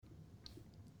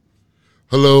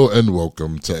Hello and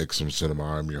welcome to XM Cinema.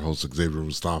 I'm your host Xavier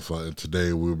Mustafa, and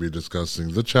today we'll be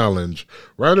discussing The Challenge,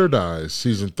 Ride or Die,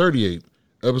 Season 38,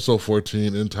 Episode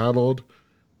 14, entitled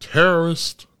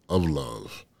Terrorist of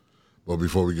Love. But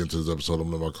before we get into this episode, I'm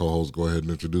going to let my co-host go ahead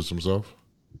and introduce himself.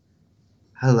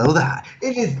 Hello there.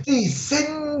 It is the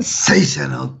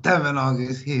sensational Devin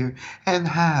August here. And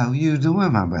how you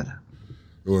doing, my brother?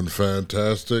 Doing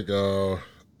fantastic.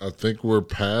 I think we're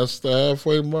past the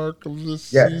halfway mark of this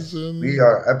season. We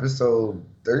are episode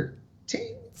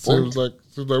 13. Seems like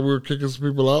we were kicking some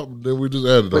people out, but then we just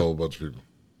added a whole bunch of people.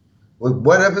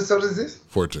 What episode is this?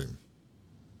 14.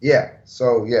 Yeah,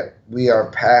 so we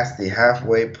are past the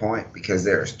halfway point because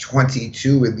there's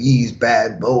 22 of these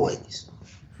bad boys.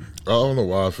 I don't know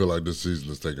why I feel like this season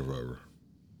is taking forever.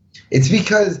 It's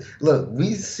because, look,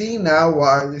 we see now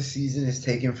why this season is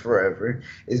taking forever.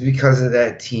 It's because of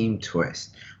that team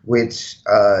twist, which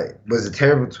was a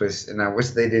terrible twist, and I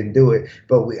wish they didn't do it.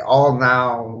 But we all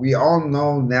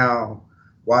know now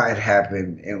why it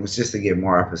happened, and it was just to get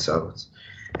more episodes.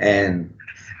 And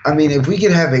I mean, if we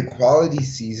could have a quality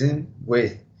season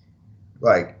with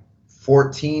like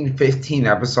 14, 15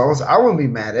 episodes, I wouldn't be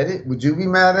mad at it. Would you be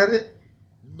mad at it?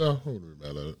 No, I wouldn't be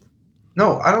mad at it.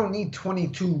 No, I don't need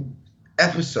 22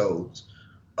 episodes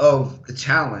of The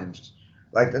Challenge.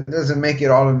 Like, that doesn't make it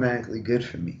automatically good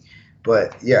for me.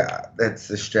 But yeah, that's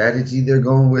the strategy they're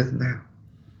going with now.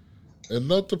 And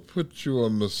not to put you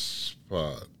on the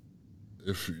spot,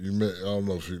 I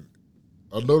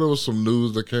know there was some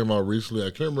news that came out recently.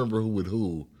 I can't remember who with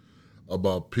who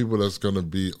about people that's going to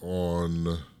be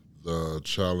on the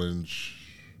Challenge,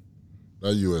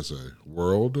 not USA,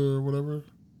 World or whatever.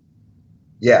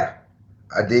 Yeah,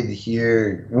 I did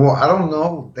hear. Well, I don't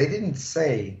know. They didn't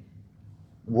say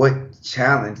what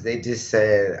challenge. They just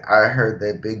said, I heard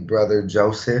that Big Brother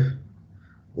Joseph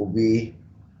will be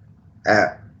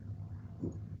at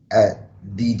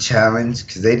the challenge,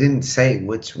 because they didn't say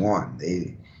which one.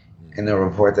 In the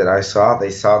report that I saw, I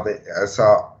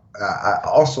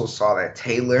also saw that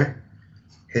Taylor,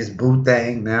 his boo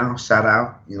thing now, shout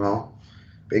out,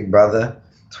 Big Brother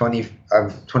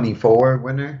 24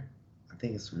 winner. I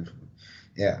think it's 24.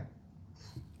 Yeah.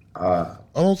 I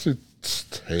don't see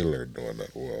Taylor doing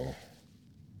that well.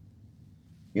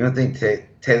 You don't think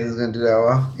Taylor's going to do that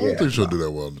well? I don't think she'll do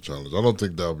that well in the challenge. I don't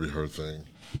think that'll be her thing.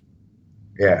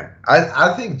 Yeah.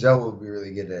 I think Joe will be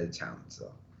really good at a challenge,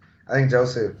 though. I think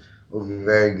Joseph will be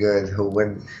very good. He'll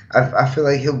win. I feel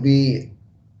like he'll be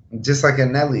just like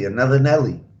another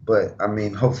Nelly. But, I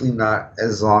mean, hopefully not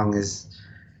as long as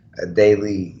a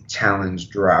daily challenge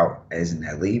drought as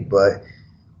Nelly. But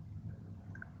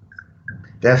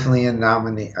definitely a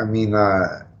nominee. I mean,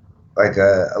 like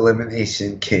a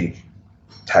elimination king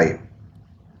type.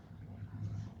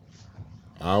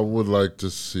 I would like to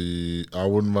see. I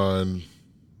wouldn't mind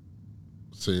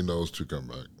seeing those two come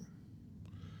back.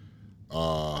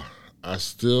 I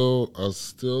still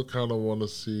kind of want to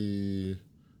see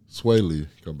Sway Lee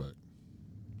come back.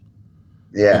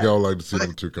 Yeah, I think I would like to see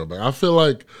them two come back. I feel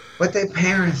like, but they're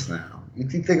parents now. You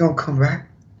think they're gonna come back?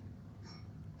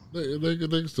 They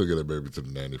can still get a baby to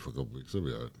the nanny for a couple weeks. It'll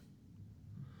be all right.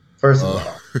 First of all,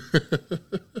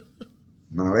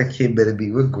 no, that kid better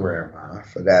be with grandma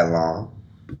for that long.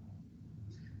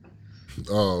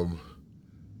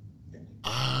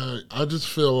 I just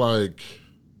feel like,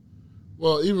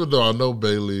 well, even though I know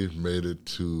Bailey made it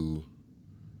to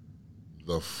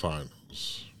the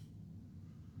finals,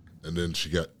 and then she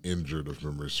got injured, if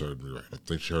memory serves me right. I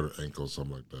think she hurt her ankle or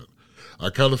something like that. I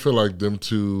kind of feel like them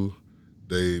two,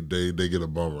 they get a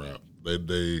bum rap.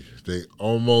 They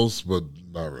almost, but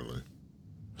not really.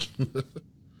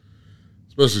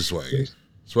 Especially Swaggy.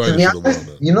 Swaggy should have won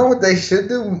that. You know what they should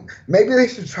do? Maybe they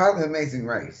should try the Amazing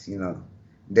Race.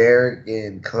 Derek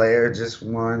and Claire just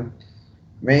won.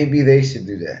 Maybe they should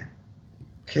do that.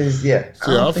 Because, I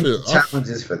don't think the challenge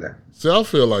is for them. See, I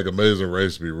feel like Amazing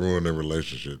Race be ruining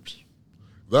relationships.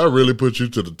 That really put you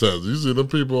to the test. You see them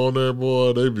people on there,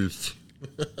 boy, they be...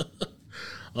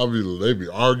 they be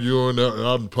arguing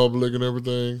out in public and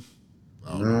everything.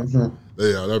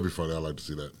 Yeah, that'd be funny. I'd like to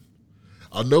see that.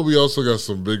 I know we also got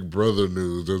some Big Brother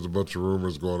news. There's a bunch of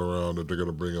rumors going around that they're going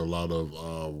to bring a lot of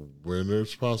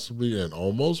winners possibly and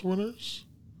almost winners.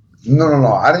 No.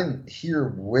 I didn't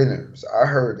hear winners. I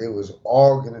heard it was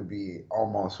all going to be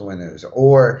almost winners,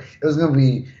 or it was going to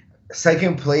be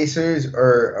second placers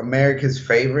or America's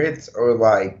favorites or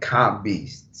like comp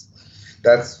beasts.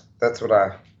 That's what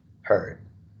I heard.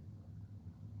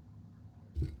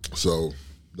 So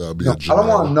that'll be I don't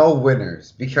want no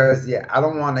winners because I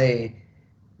don't want I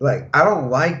don't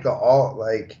like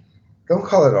don't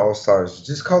call it all stars.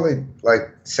 Just call it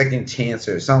like second chance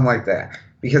or something like that.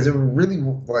 Because it really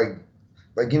like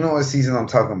you know what season I'm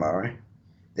talking about, right?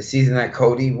 The season that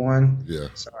Cody won. Yeah.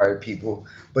 Sorry, people,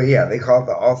 but yeah, they call it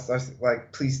the All Stars.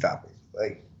 Like, please stop it.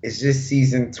 Like, it's just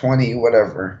season 20,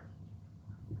 whatever.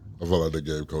 I felt like they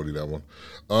gave Cody that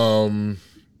one.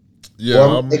 Yeah.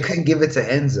 Well, they couldn't give it to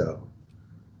Enzo.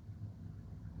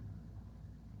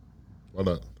 Why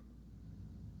not?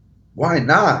 Why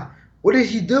not? What did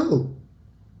he do?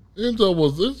 Enzo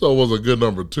was a good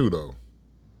number 2 though.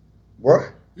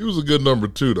 What? He was a good number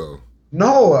 2 though.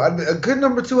 No, a good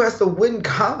number 2 has to win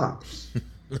comps.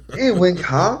 He didn't win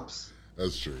comps.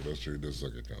 That's true. He did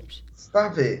suck at comps.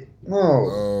 Stop it.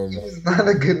 No, he was not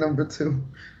a good number 2.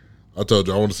 I told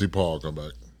you I want to see Paul come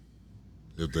back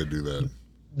if they do that.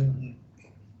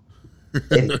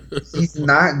 He's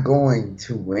not going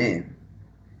to win.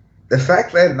 The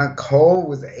fact that Nicole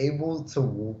was able to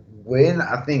win,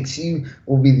 I think she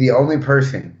will be the only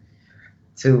person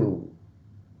to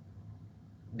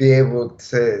be able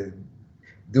to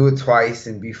do it twice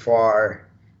and be far,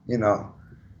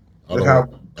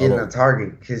 without getting a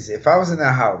target. Because if I was in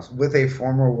that house with a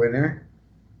former winner,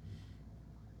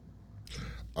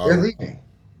 they're leaving.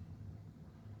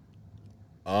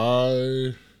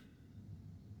 I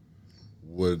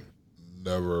would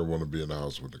never want to be in the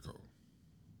house with Nicole.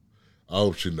 I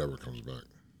hope she never comes back.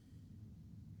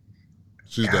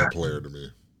 She's that player to me.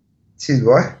 She's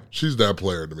what? She's that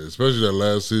player to me, especially that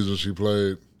last season she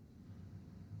played.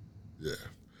 Yeah.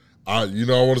 I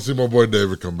want to see my boy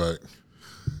David come back.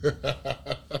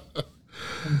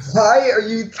 Why are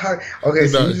you talking? Okay,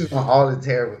 so you just want all the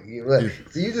terrible.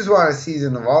 So you just want a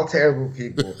season of all terrible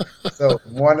people. So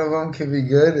one of them can be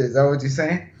good. Is that what you're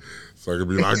saying? So I could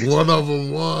be like, one of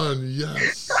them won.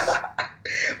 Yes.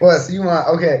 Well, so you want,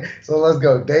 okay, so let's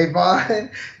go.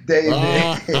 Davon, David.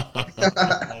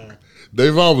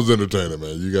 Davon was entertaining,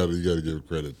 man. You got to give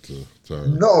credit to her.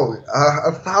 No,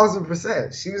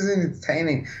 1,000%. She was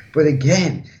entertaining, but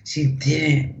again, she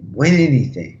didn't win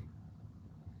anything.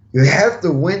 You have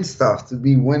to win stuff to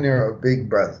be winner of Big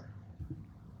Brother.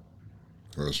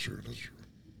 That's true.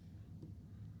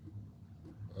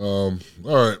 All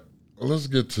right, well, let's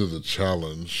get to the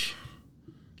challenge.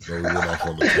 So we went off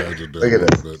on the tangent there. Look at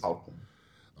a little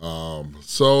bit.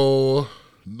 So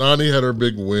Nany had her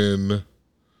big win.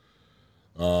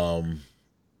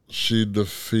 She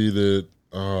defeated,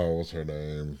 what's her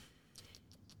name?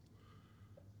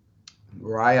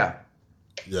 Mariah.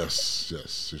 Yes,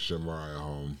 she sent Mariah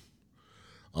home.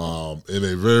 In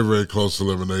a very, very close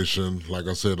elimination. Like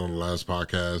I said on the last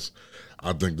podcast,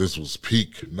 I think this was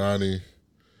peak Nany.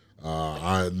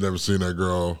 I had never seen that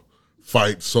girl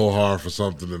fight so hard for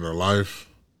something in her life.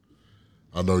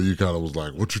 I know you kind of was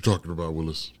like, what you talking about,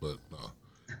 Willis? But no,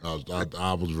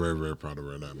 I was very, very proud of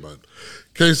her in that. But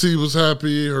Casey was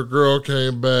happy. Her girl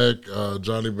came back.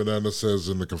 Johnny Banana says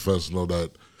in the confessional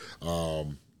that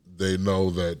they know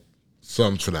that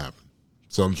something's going to happen.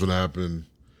 Something's going to happen.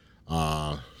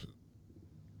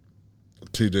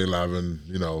 TJ Lavin,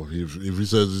 if he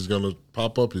says he's going to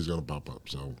pop up, he's going to pop up.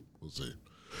 So we'll see.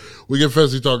 We get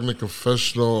Fessy talking in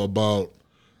confessional about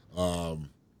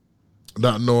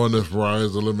not knowing if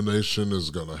Mariah's elimination is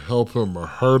going to help him or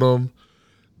hurt him.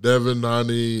 Devin,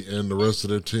 Nany, and the rest of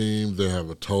their team, they have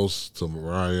a toast to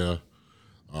Mariah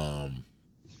and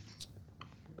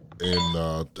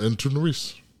to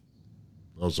Nurys.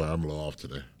 I'm sorry, I'm a little off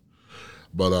today.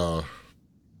 But,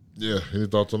 yeah, any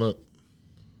thoughts on that?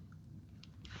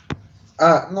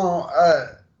 No,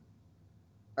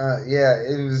 yeah,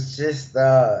 it was just,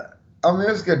 it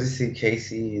was good to see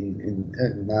Casey and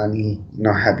Nany,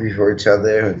 happy for each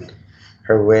other and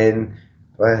her win.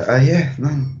 But, yeah,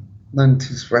 nothing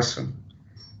too special.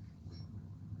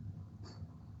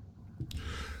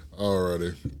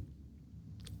 Alrighty.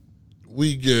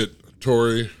 We get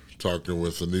Tori talking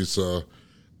with Aneesa,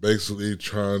 basically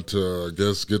trying to, I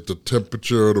guess, get the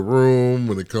temperature of the room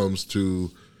when it comes to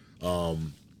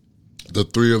the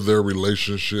three of their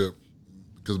relationship.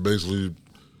 Because basically,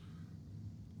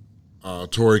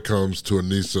 Tori comes to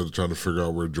Aneesa trying to figure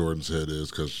out where Jordan's head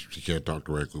is because she can't talk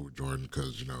directly with Jordan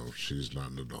because, she's not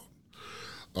an adult.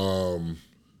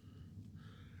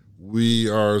 We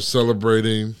are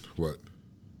celebrating what?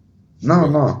 No.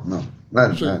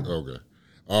 Not. Okay.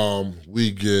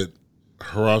 We get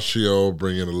Horacio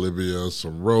bringing Olivia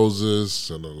some roses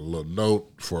and a little note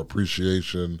for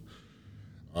appreciation.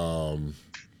 And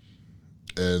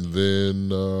then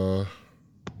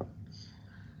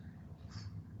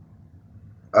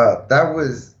that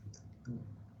was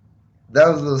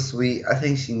a little sweet. I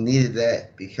think she needed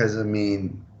that because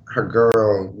her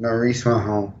girl Nurys went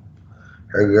home.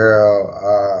 Her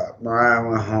girl Mariah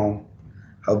went home.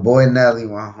 Her boy Nelly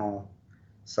went home.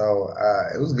 So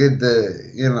it was good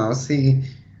to, see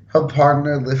her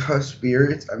partner lift her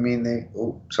spirits. I mean,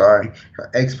 her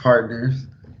ex partners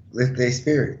lift their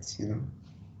spirits.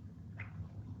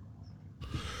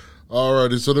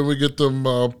 Alrighty, so then we get them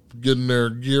getting their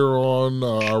gear on.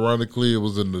 Ironically, it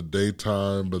was in the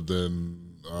daytime, but then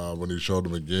when he showed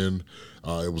them again,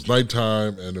 it was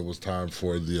nighttime, and it was time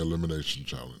for the elimination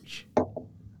challenge.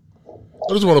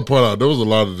 I just want to point out there was a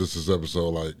lot of this episode.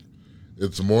 Like,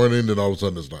 it's morning, then all of a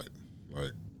sudden it's night.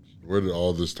 Like, where did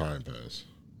all this time pass?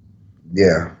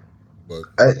 Yeah. But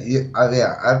I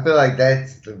feel like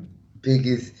that's the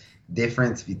biggest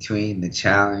difference between the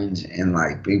challenge and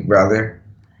like Big Brother.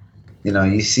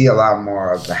 You see a lot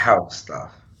more of the house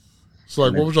stuff. It's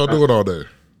like, what was y'all doing all day?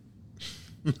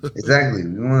 Exactly.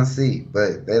 We want to see,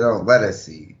 but they don't let us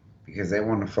see because they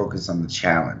want to focus on the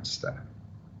challenge stuff.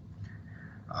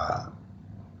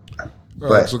 All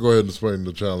right, so go ahead and explain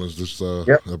the challenge this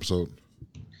episode.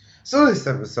 So this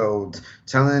episode's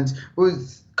challenge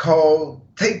was called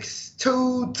Takes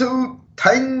Two to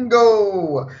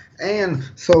Tango. And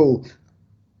so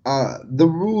the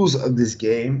rules of this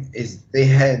game is they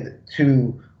had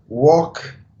to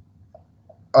walk,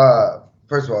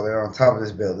 first of all, they're on top of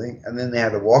this building, and then they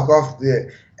had to walk off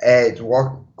the edge,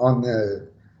 walk on the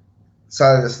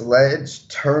side of this ledge,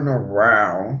 turn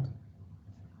around,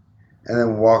 and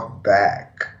then walk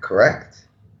back, correct?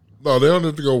 No, they only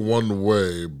had to go one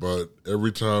way, but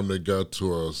every time they got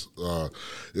to us,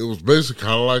 it was basically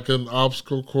kind of like an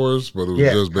obstacle course, but it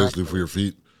was just basically for your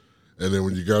feet. And then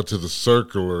when you got to the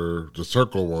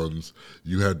circle ones,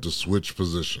 you had to switch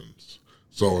positions.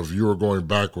 So if you were going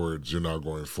backwards, you're not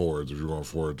going forwards. If you're going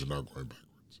forwards, you're not going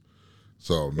backwards.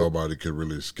 So nobody could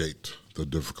really skate the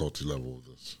difficulty level of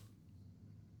this.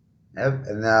 Yep,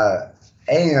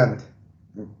 and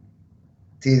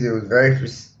Teaser was very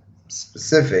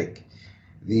specific.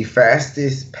 The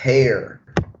fastest pair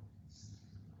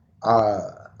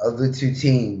of the two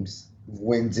teams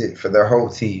wins it for their whole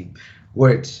team,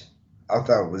 which I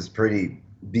thought was pretty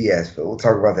BS, but we'll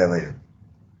talk about that later.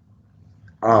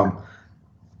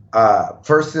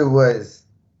 First it was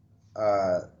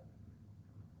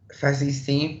Fessy's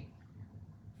team.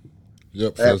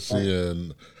 Yep, Fessy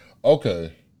and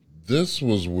okay, this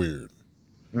was weird.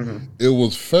 Mm-hmm. It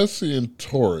was Fessy and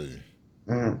Tori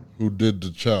who did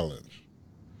the challenge.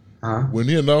 Uh-huh. When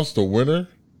he announced the winner,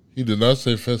 he did not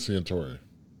say Fessy and Tori.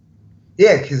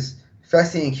 Yeah, because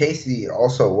Fessy and Casey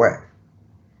also went.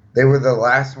 They were the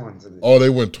last ones. Oh, they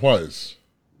went twice.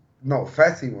 No,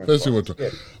 Fessy went twice.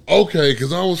 Yeah. Okay,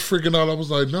 because I was freaking out. I was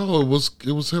like, no, it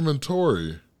was him and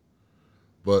Tori.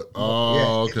 But,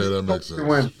 okay, that makes sense. He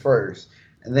went first.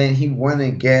 And then he won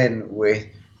again with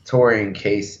Tori and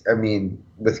Casey. I mean,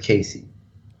 with Casey.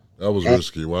 That was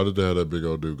risky. Why did they have that big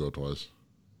old dude go twice?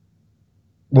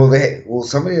 Well,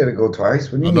 somebody had to go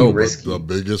twice. What do you mean risky? But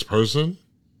the biggest person?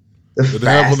 The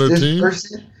fastest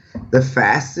person? The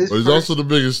fastest. But he's also the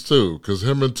biggest too, because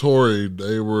him and Tori,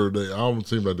 they I don't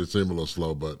seem like they seem a little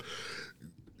slow, but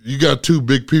you got two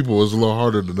big people, it's a little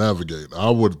harder to navigate. I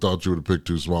would have thought you would have picked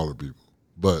two smaller people,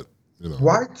 but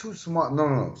why too small?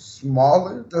 No,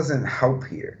 smaller doesn't help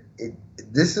here.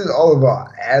 This is all about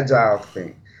agile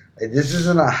thing. This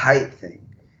isn't a height thing.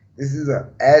 This is an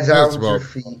agile with your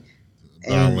feet.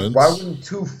 And why wouldn't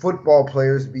two football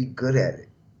players be good at it?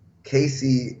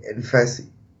 Casey and Fessy.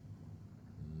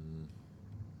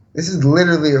 This is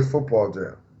literally a football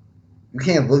drill. You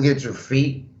can't look at your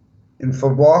feet in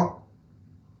football.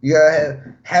 You gotta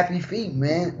have happy feet,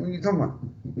 man. What are you talking about?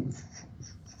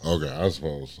 Okay, I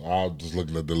suppose. I'm just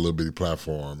looking at the little bitty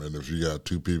platform, and if you got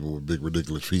two people with big,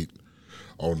 ridiculous feet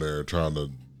on there trying to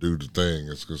do the thing,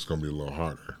 it's just going to be a little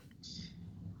harder.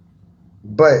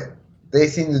 But they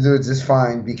seem to do it just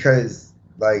fine because,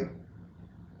 like,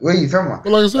 what are you talking about?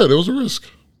 Well, like I said, it was a risk.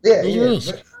 Yeah, it was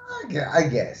a risk. I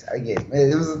guess.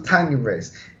 It was a tiny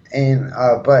risk. And,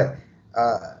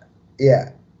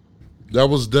 yeah. That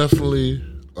was definitely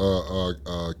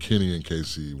Kenny and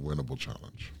Casey winnable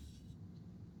challenge.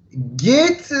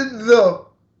 Get the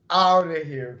out of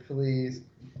here, please.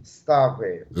 Stop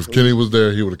it. If Kenny was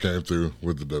there, he would have came through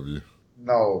with the W.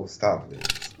 No, stop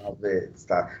it.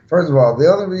 Stop. First of all, the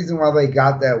only reason why they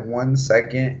got that 1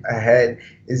 second ahead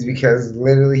is because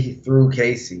literally he threw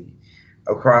Casey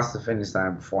across the finish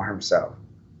line before himself.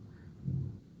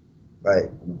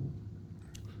 Like,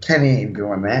 Kenny ain't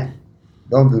doing that.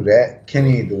 Don't do that.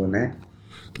 Kenny ain't doing that.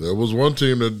 There was one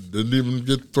team that didn't even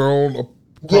get thrown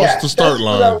across the start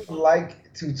line. That's what I would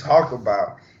like to talk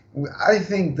about. I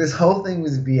think this whole thing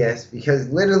was BS because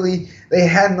literally they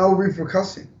had no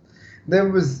repercussion. There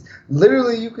was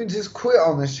literally, you can just quit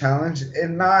on this challenge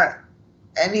and not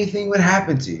anything would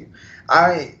happen to you.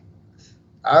 I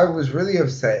I was really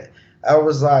upset. I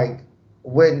was like,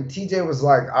 when TJ was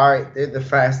like, "All right, they're the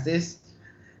fastest."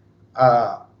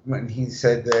 When he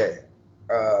said that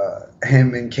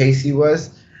him and Casey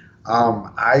was,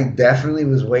 I definitely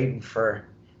was waiting for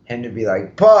him to be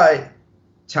like, but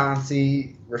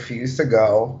Chauncey refused to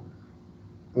go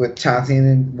with Chauncey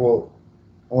and then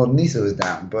Nisa was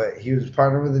down, but he was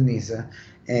partnered with Anissa,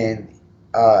 and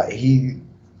he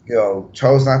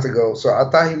chose not to go. So I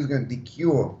thought he was going to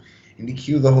DQ him and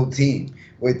DQ the whole team,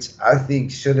 which I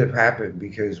think should have happened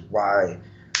because why?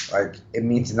 Like it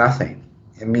means nothing.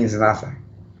 It means nothing.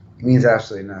 It means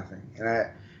absolutely nothing, and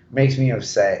that makes me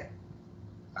upset.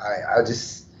 I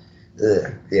just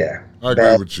yeah. I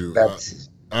agree with you.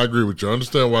 I agree with you. I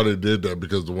understand why they did that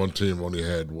because the one team only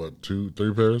had what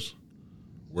 2-3 pairs,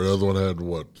 where the other one had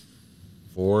what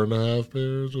 4.5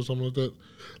 pairs or something like that.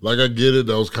 Like I get it,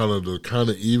 that was kind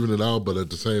of even it out, but at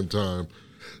the same time,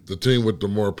 the team with the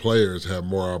more players had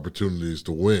more opportunities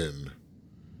to win,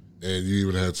 and you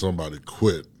even had somebody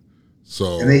quit.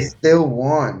 So and they still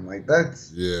won. Like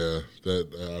that's I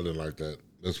didn't like that.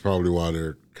 That's probably why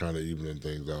they're kind of evening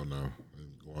things out now and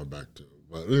going back to.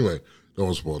 But anyway, don't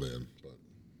want to spoil the end. But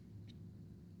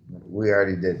we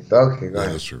already did. Okay, go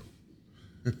ahead. That's true.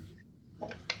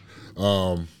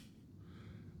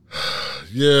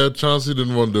 Yeah, Chauncey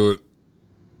didn't want to do it.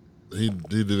 He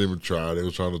didn't even try. They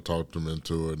were trying to talk him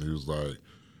into it, and he was like,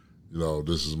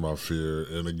 this is my fear.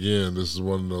 And again, this is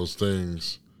one of those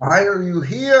things. Why are you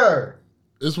here?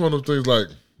 It's one of those things like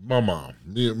my mom.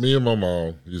 Me and my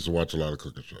mom used to watch a lot of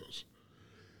cooking shows.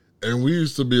 And we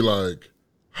used to be like,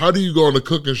 how do you go on a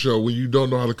cooking show when you don't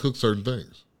know how to cook certain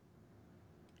things?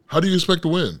 How do you expect to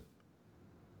win?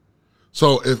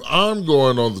 So if I'm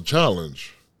going on the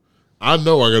challenge, I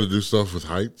know I got to do stuff with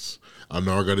heights. I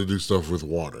know I got to do stuff with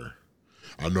water.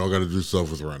 I know I got to do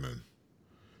stuff with running.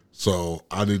 So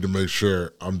I need to make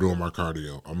sure I'm doing my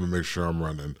cardio. I'm going to make sure I'm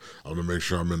running. I'm going to make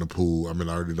sure I'm in the pool. I mean,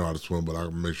 I already know how to swim, but I'm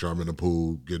going to make sure I'm in the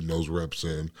pool, getting those reps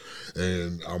in.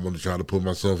 And I'm going to try to put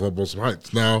myself up on some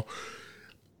heights. Now,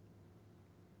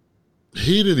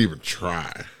 he didn't even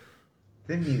try.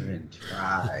 Didn't even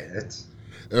try.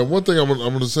 And one thing I'm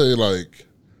going to say, like,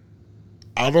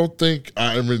 I don't think,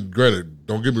 granted,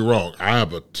 don't get me wrong, I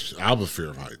have a fear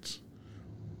of heights.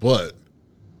 But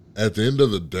at the end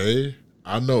of the day,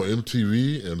 I know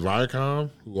MTV and Viacom,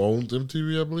 who owns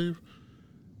MTV, I believe,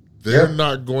 they're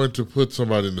not going to put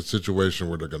somebody in a situation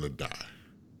where they're going to die.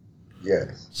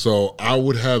 Yes. So I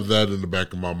would have that in the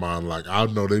back of my mind. Like, I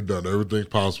know they've done everything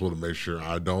possible to make sure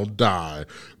I don't die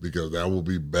because that will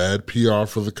be bad PR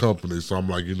for the company. So I'm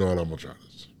like, you know what, I'm going to try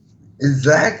this.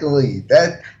 Exactly.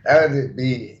 That would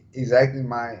be exactly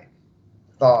my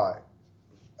thought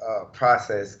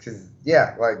process. Because,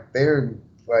 like, they're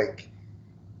like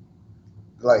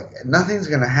nothing's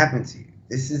gonna happen to you.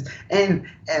 This is and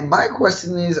my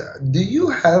question is, do you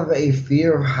have a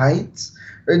fear of heights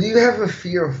or do you have a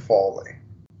fear of falling?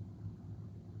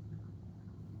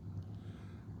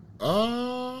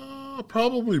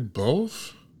 Probably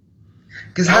both.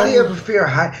 Because how do you have a fear of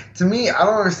height? To me, I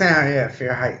don't understand how you have fear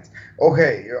of heights.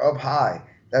 Okay, you're up high,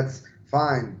 that's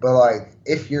fine, but like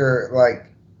if you're like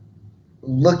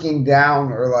looking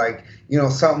down or like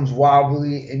something's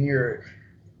wobbly and you're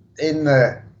in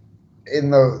the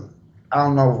I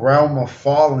don't know realm of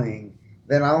falling,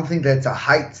 then I don't think that's a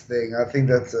heights thing. I think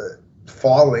that's a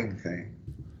falling thing.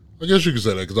 I guess you could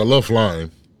say that because I love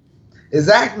flying.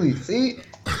 Exactly. See,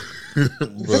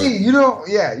 see, you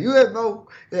have no,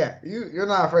 you're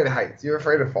not afraid of heights. You're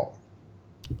afraid of falling.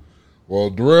 Well,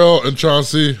 Darrell and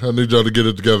Chauncey, I need y'all to get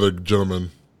it together,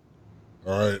 gentlemen.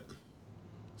 All right,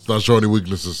 let's not show any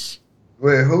weaknesses.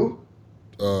 Wait, who?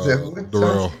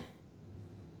 Darrell.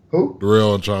 Who?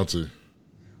 Darrell and Chauncey.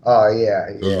 Oh, yeah.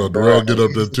 Darrell get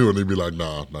up there too, and he'd be like,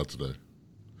 nah, not today.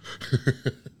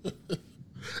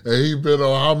 And he been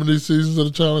on how many seasons of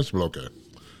the challenge? But okay.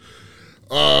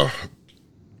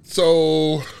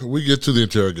 So we get to the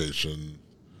interrogation.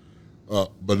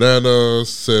 Banana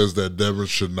says that Devin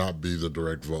should not be the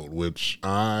direct vote, which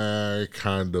I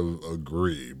kind of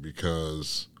agree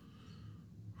because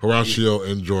Horacio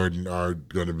and Jordan are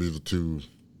going to be the two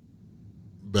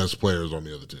best players on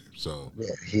the other team. So yeah,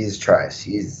 he's trash.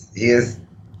 He is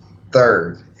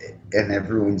third in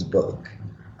everyone's book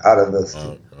out of those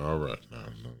two. All right, no,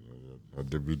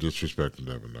 they'd be disrespecting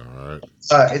Devin now. All right,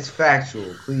 it's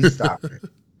factual. Please stop it.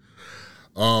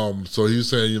 So he's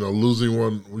saying losing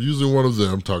one of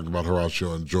them, talking about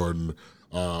Horacio and Jordan,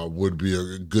 would be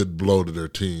a good blow to their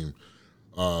team.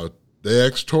 They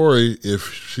asked Tori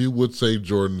if she would say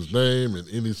Jordan's name in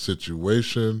any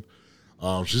situation.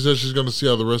 She said she's going to see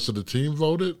how the rest of the team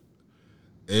voted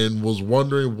and was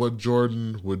wondering what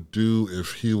Jordan would do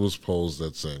if he was posed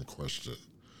that same question.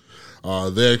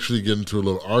 They actually get into a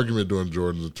little argument during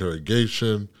Jordan's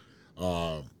interrogation.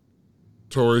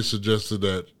 Tory suggested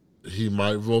that he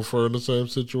might vote for her in the same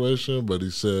situation, but he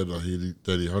said that he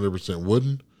 100%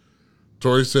 wouldn't.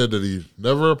 Tory said that he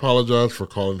never apologized for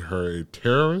calling her a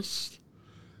terrorist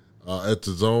at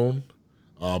the Zone,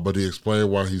 but he explained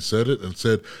why he said it and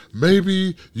said,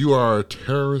 "Maybe you are a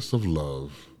terrorist of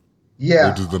love."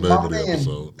 Yeah, which is the name of the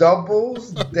episode.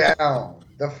 Doubles down.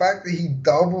 The fact that he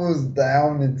doubles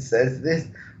down and says this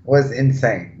was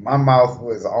insane. My mouth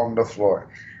was on the floor.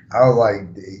 I was like,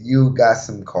 "You got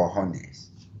some cojones."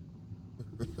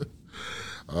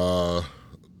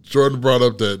 Jordan brought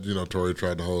up that Tory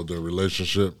tried to hold their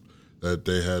relationship that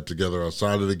they had together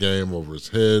outside of the game over his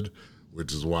head,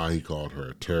 which is why he called her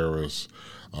a terrorist.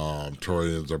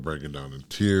 Tory ends up breaking down in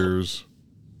tears.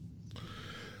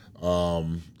 All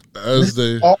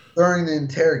during the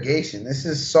interrogation. This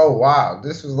is so wild.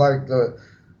 This was like the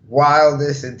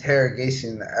wildest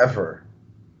interrogation ever.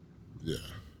 Yeah.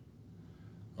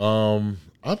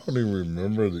 I don't even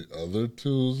remember the other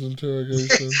two's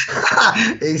interrogation.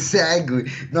 Exactly.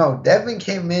 No, Devin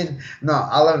came in. No,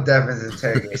 I love Devin's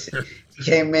interrogation. He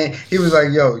came in. He was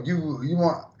like, "Yo, you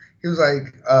want?" He was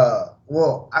like,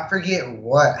 well, I forget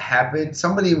what happened.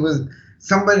 Somebody was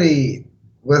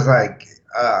like,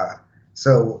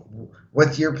 so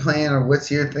what's your plan or what's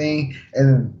your thing?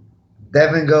 And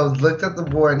Devin looked at the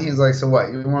board and he's like, so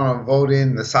what? You want to vote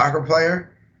in the soccer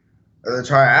player or the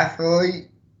triathlete?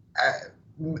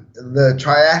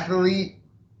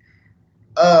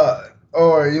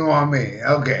 Or you want me?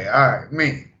 Okay, all right,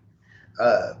 me.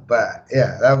 But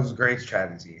yeah, that was a great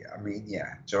strategy. I mean,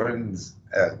 yeah, Jordan's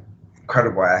an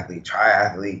incredible athlete,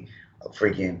 triathlete, a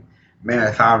freaking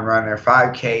marathon runner,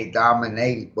 5K,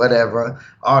 dominate, whatever,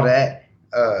 all that.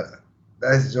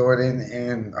 That's Jordan,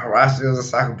 and Horacio's a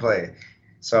soccer player.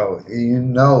 So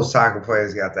soccer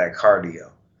players got that cardio.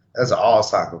 That's all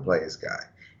soccer players got.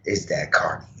 It's that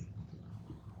cardio.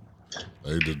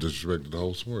 They just disrespected the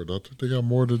whole sport. I think they got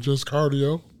more than just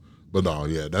cardio. But no,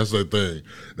 yeah, that's the thing.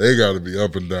 They got to be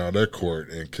up and down that court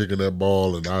and kicking that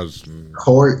ball. And I just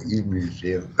court, you mean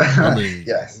field? I mean,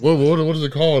 yes. What is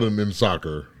it called in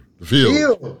soccer? The field.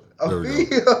 Field. A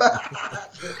field.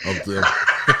 Up there.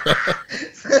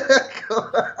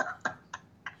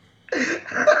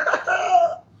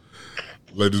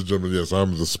 Ladies and gentlemen, yes,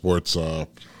 I'm the sports guy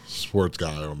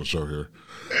on the show here.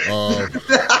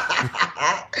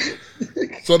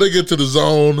 So they get to the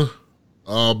Zone.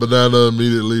 Banana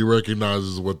immediately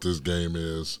recognizes what this game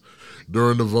is.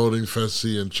 During the voting,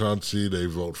 Fessy and Chauncey, they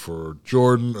vote for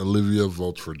Jordan. Olivia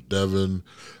votes for Devin.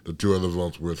 The two other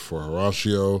votes went for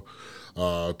Horacio.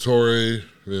 Tori,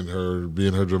 being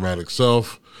her dramatic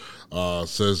self,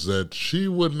 says that she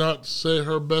would not say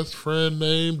her best friend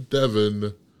named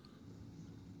Devin.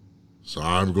 So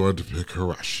I'm going to pick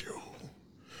Horacio.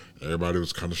 Everybody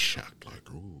was kind of shocked, like,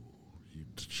 "Oh,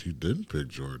 she didn't pick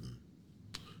Jordan.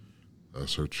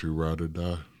 That's her true ride or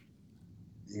die."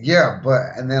 Yeah,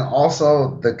 and then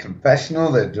also the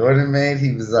confessional that Jordan made,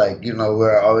 he was like,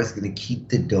 we're always going to keep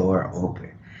the door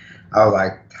open. I was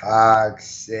like,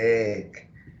 toxic.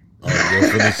 I was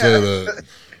just going to say that.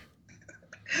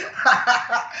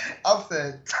 I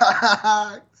said,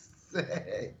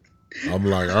 toxic. I'm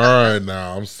like, all right,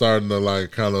 now I'm starting to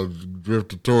kind of drift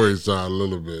to Tory's side a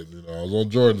little bit. I was on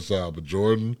Jordan's side, but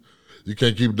Jordan, you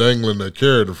can't keep dangling that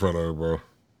carrot in front of her, bro.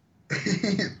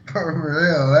 For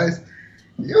real,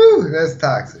 that's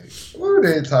toxic. Ooh,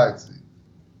 they're toxic.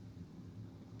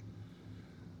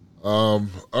 All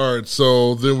right,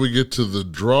 so then we get to the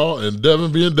draw, and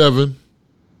Devin, being Devin,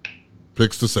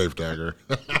 picks the safe dagger.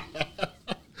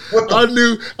 I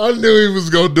knew he was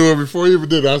going to do it before he even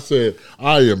did it. I said,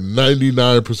 I am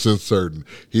 99% certain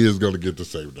he is going to get the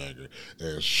safe dagger.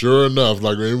 And sure enough,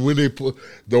 when he put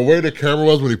the way the camera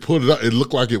was when he put it out, it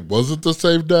looked like it wasn't the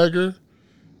safe dagger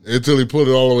until he put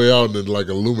it all the way out and then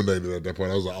illuminated at that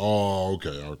point. I was like, oh,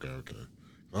 okay.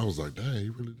 I was like, dang, he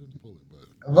really didn't pull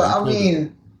it. But I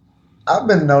mean, I've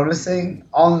been noticing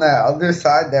on that other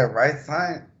side, that right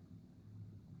side,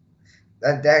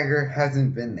 that dagger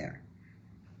hasn't been there.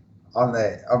 On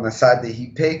the side that he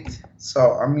picked.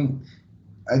 So, I mean,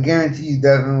 I guarantee you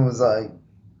Devin was like,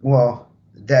 well,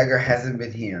 the dagger hasn't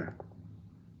been here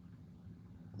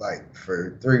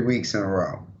for 3 weeks in a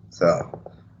row. So,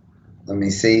 let me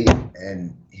see.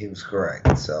 And he was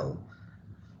correct. So,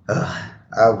 I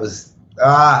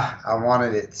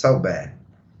wanted it so bad.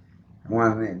 I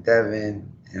wanted it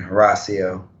Devin and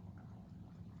Horacio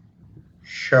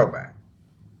so bad.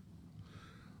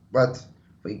 But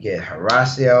We get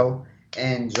Horacio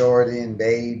and Jordan,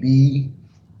 baby.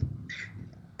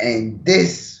 And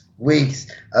this week's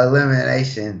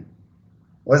elimination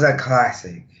was a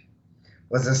classic.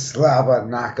 Was a slobber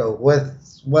knocker.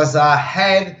 Was a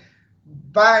head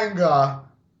banger.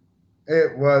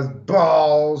 It was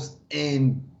balls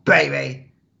in,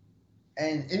 baby.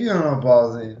 And if you don't know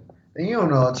balls in, then you don't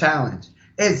know a challenge.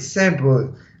 It's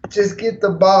simple. Just get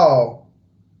the ball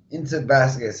into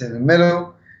baskets in the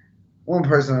middle. One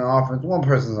person on offense, one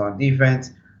person's on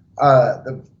defense.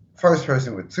 The first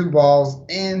person with 2 balls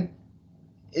in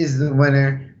is the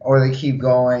winner, or they keep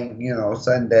going,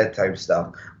 sudden death type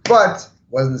stuff. But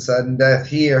wasn't sudden death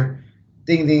here.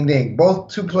 Ding, ding, ding. Both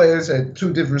 2 players had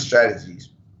 2 different strategies.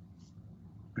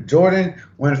 Jordan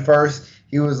went first.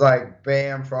 He was like,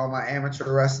 bam, for all my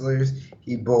amateur wrestlers.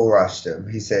 He bull rushed him.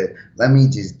 He said, let me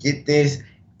just get this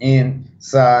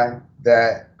inside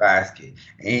that basket.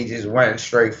 And he just went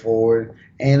straight forward.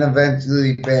 And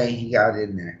eventually, bang, he got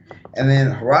in there. And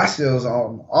then Horacio's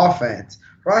on offense.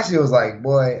 Horacio was like,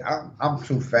 boy, I'm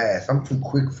too fast. I'm too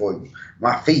quick for you.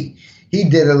 My feet. He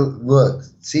did a look.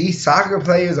 See, soccer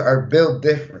players are built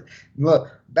different. Look,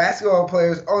 basketball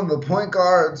players on the point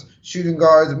guards, shooting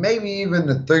guards, maybe even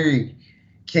the 3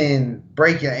 can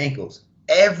break your ankles.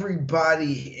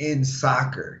 Everybody in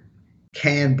soccer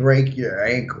can break your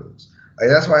ankles. Like,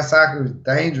 that's why soccer is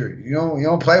dangerous. You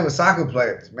don't play with soccer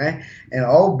players, man. And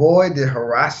oh boy, did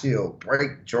Horacio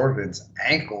break Jordan's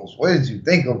ankles. What did you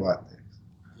think about this?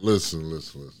 Listen.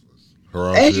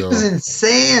 Horacio. Ankles in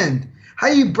sand. How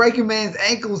you break a man's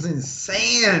ankles in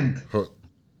sand? All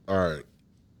right.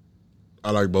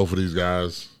 I like both of these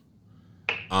guys.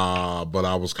 But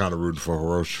I was kind of rooting for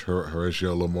Horacio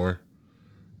a little more.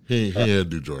 He had to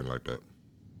do Jordan like that.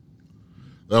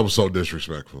 That was so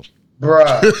disrespectful.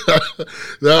 Bruh.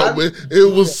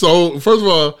 It was so, first of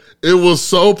all, it was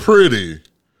so pretty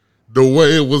the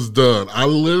way it was done. I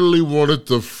literally wanted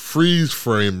to freeze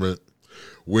frame it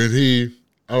when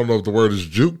I don't know if the word is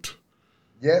juked.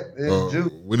 Yep, it's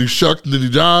juked. When he shucked and then he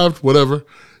jived, whatever.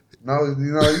 No,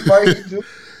 you might be juked.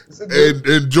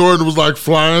 And Jordan was like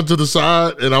flying to the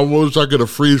side, and I wish I could have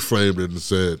freeze framed it and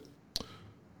said,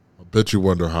 I bet you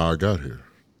wonder how I got here.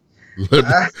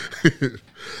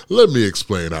 Let me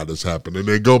explain how this happened. And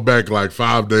then go back like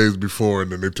 5 days before,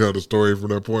 and then they tell the story from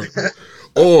that point.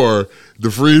 Or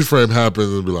the freeze frame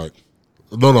happens and be like,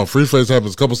 no, freeze frame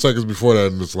happens a couple seconds before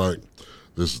that, and it's like,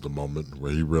 this is the moment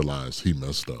where he realized he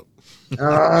messed up.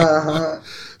 That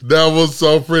was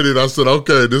so pretty. And I said,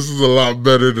 okay, this is a lot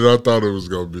better than I thought it was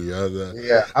going to be. I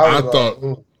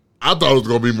thought it was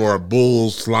going to be more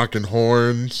bulls flocking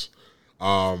horns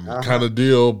kind of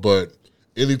deal, but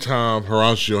anytime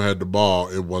Horacio had the ball,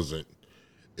 it wasn't.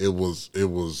 It was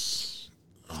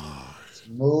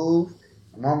smooth.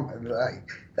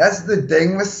 That's the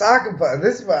thing with soccer. But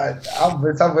this one,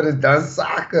 somebody that's done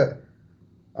soccer.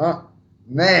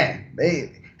 Man,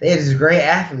 they are just great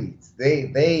athletes.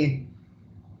 They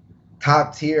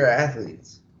top tier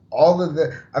athletes. All of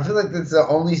the, I feel like that's the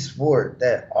only sport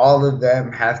that all of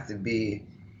them have to be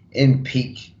in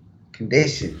peak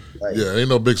condition. Like, yeah, ain't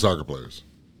no big soccer players.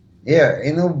 Yeah,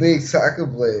 ain't no big soccer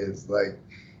players. Like,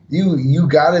 you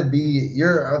gotta be.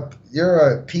 You're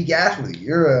a peak athlete.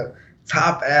 You're a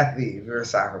top athlete if you're a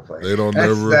soccer player.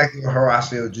 That's exactly what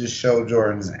Horacio just showed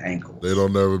Jordan's ankle. They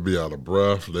don't never be out of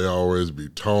breath. They always be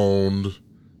toned.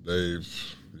 I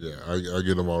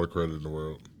give them all the credit in the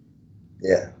world.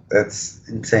 Yeah, that's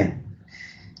insane.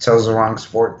 Chose the wrong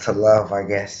sport to love, I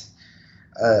guess.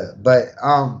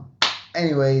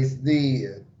 Anyways,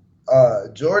 the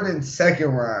Jordan's second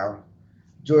round,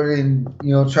 Jordan,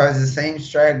 tries the same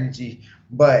strategy,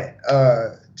 but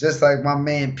just like my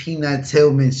man Peanut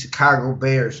Tillman, Chicago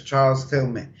Bears, Charles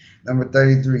Tillman, number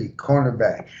 33,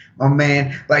 cornerback. My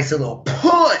man likes a little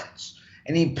punch,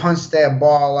 and he punched that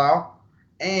ball out,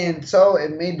 and so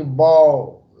it made the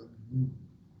ball.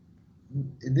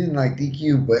 It didn't like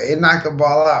DQ, but it knocked the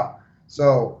ball out.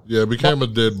 So yeah, it became a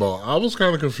dead ball. I was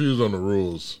kind of confused on the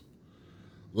rules.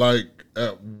 Like,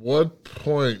 at what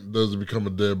point does it become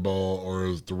a dead ball, or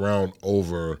is the round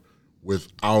over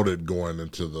without it going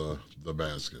into the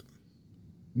basket?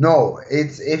 No,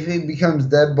 it's if it becomes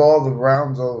dead ball, the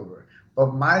round's over.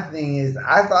 But my thing is,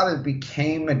 I thought it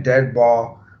became a dead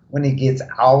ball when it gets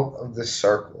out of the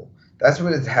circle. That's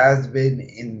what it has been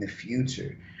in the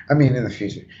future.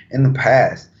 In the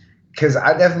past. Because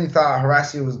I definitely thought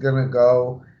Horacio was going to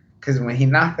go, because when he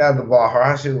knocked out the ball,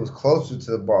 Horacio was closer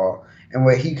to the ball. And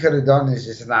what he could have done is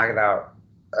just knock it out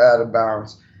of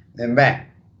bounds, then bang.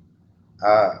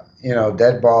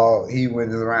 Dead ball, he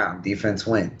wins the round. Defense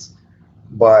wins.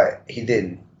 But he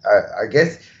didn't. I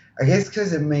guess I guess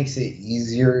because it makes it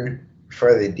easier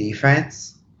for the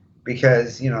defense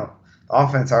because, the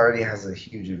offense already has a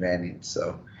huge advantage.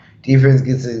 So defense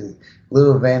gets a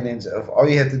little advantage of all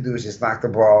you have to do is just knock the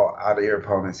ball out of your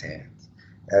opponent's hands.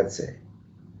 That's it.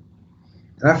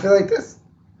 And I feel like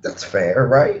that's fair,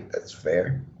 right? That's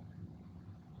fair.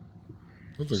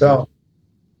 I think so. So,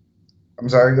 I'm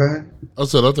sorry, go ahead. I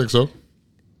said I think so.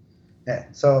 Yeah.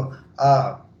 So,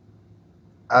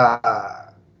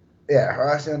 yeah,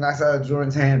 Horacio knocks out of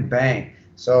Jordan's hand, bang.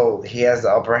 So he has the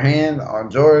upper hand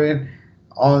on Jordan.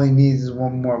 All he needs is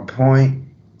one more point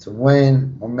to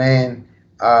win. My man,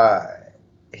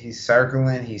 he's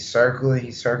circling.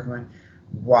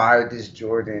 Why does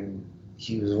Jordan?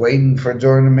 He was waiting for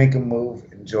Jordan to make a move,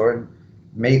 and Jordan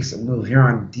makes a move. You're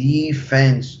on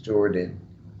defense, Jordan.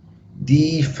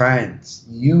 Defense.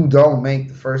 You don't make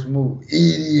the first move,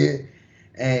 idiot.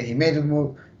 And he made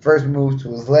the first move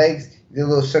to his legs. He did a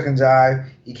little shuck and jive.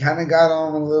 He kind of got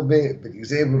on a little bit, but he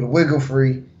was able to wiggle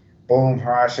free. Boom,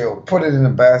 Horacio put it in the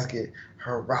basket.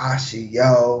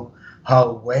 Horacio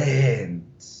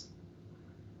wins.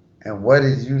 And what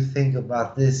did you think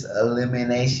about this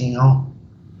elimination?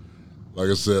 Like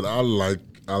I said, I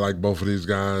like both of these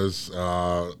guys.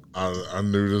 I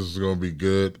knew this was gonna be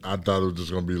good. I thought it was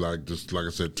just gonna be like I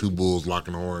said, two bulls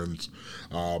locking horns,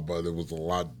 but it was a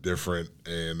lot different,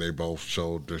 and they both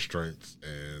showed their strengths,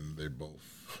 and they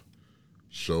both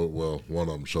showed one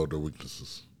of them showed their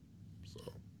weaknesses.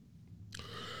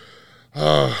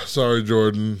 So, sorry,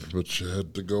 Jordan, but you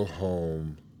had to go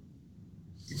home.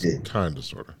 You did. Kind of,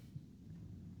 sort of.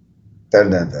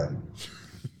 Done.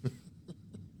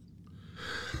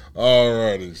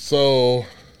 Alrighty, so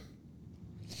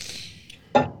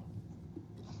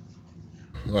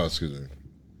excuse me.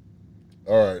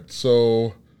 Alright,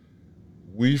 so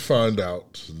we find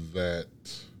out that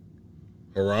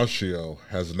Horacio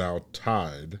has now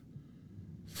tied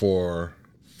for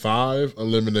 5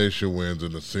 elimination wins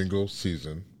in a single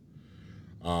season.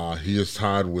 He is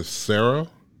tied with Sarah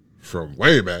from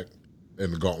way back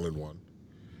in the Gauntlet one,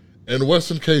 and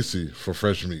Weston Casey for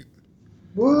Fresh Meat.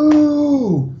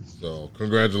 Woo! So,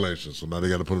 congratulations. So now they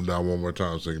got to put him down one more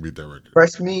time so they can beat that record.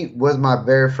 Fresh Meat was my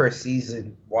very first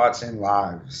season watching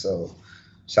live. So,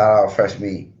 shout out Fresh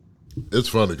Meat. It's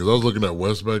funny because I was looking at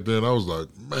Wes back then. I was like,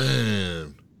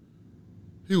 man,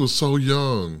 he was so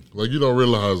young. Like, you don't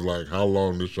realize, like, how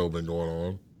long this show been going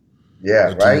on. Yeah,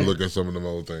 until right? you look at some of them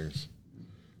old things,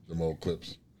 them old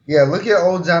clips. Yeah, look at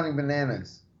old Johnny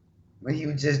Bananas. When he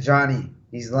was just Johnny.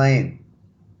 He's lame.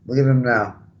 Look at him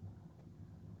now.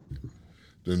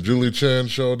 Then Julie Chen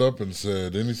showed up and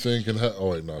said, anything can happen. Oh,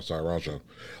 wait, no, sorry, wrong show.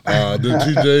 Then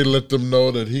TJ let them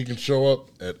know that he can show up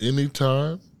at any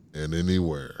time and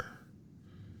anywhere.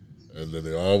 And then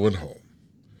they all went home.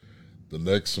 The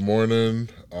next morning,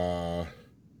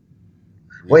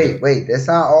 wait, that's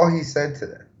not all he said to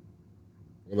them.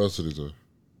 What else did he say?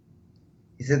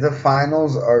 He said the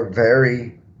finals are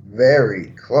very,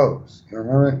 very close. You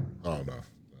remember it? Oh, no.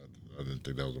 I didn't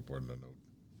think that was important to note.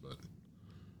 But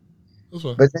that's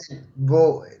fine. But then,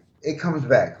 well, it comes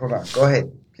back. Hold on. Go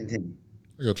ahead. Continue.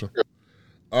 I got you.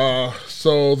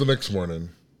 So the next morning,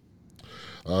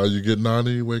 you get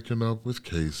Nani waking up with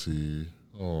Casey.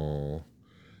 Oh,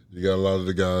 you got a lot of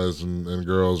the guys and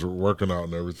girls working out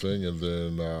and everything. And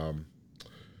then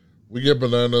we get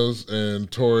Bananas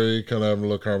and Tori kind of having a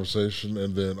little conversation.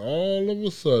 And then all of a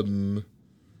sudden,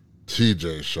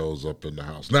 TJ shows up in the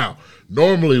house. Now,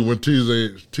 normally when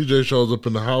TJ shows up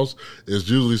in the house, it's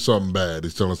usually something bad.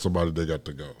 He's telling somebody they got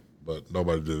to go. But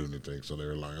nobody did anything. So they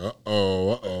were like,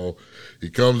 uh-oh. He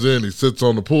comes in, he sits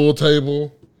on the pool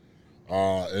table.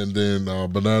 And then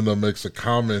Banana makes a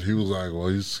comment. He was like, well,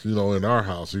 he's, in our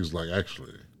house. He was like,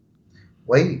 actually.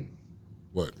 Wait.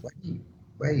 What?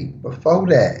 Wait. Before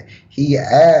that, he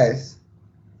asked,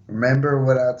 remember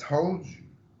what I told you?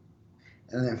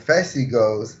 And then Fessy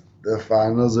goes, the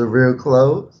finals are real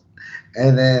close.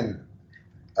 And then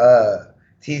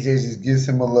TJ just gives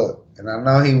him a look. And I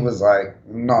know he was like,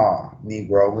 nah,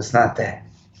 Negro, it's not that.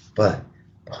 But,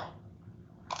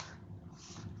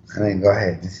 go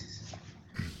ahead.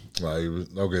 Okay,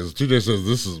 so TJ says,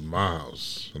 this is my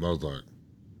house. And I was like,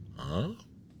 huh?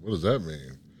 What does that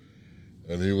mean?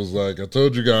 And he was like, I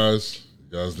told you guys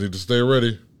need to stay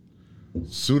ready.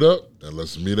 Suit up and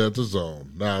let's meet at the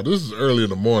zone. Now, this is early in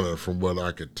the morning from what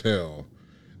I could tell.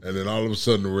 And then all of a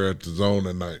sudden we're at the zone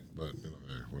at night. But,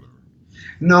 whatever.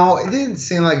 No, it didn't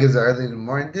seem like it was early in the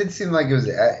morning. It did seem like it was.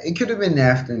 It could have been the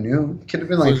afternoon. It could have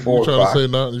been like 4 o'clock.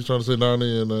 You trying to say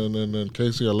Nani and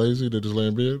Casey are lazy? They just lay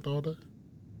in bed all day?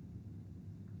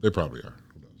 They probably are.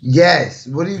 Yes.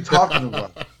 What are you talking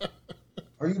about?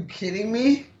 Are you kidding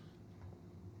me?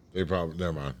 They probably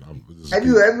never mind. Have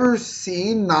you ever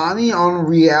seen Nani on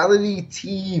reality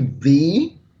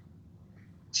TV?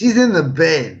 She's in the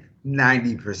bed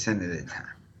 90% of the time.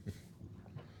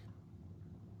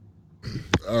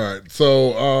 All right,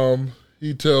 so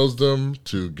he tells them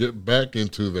to get back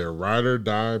into their ride or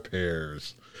die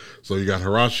pairs. So you got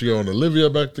Horacio and Olivia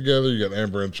back together. You got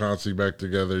Amber and Chauncey back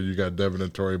together. You got Devin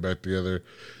and Tori back together.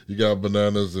 You got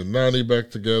Bananas and Nani back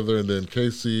together. And then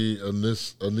Casey,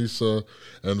 Anissa,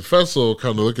 and Fessel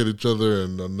kind of look at each other.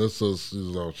 And Anissa,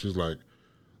 she's like,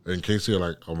 and Casey are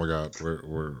like, oh my God,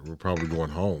 we're probably going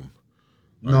home.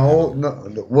 No.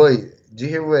 Wait, did you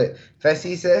hear what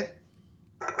Fessy said?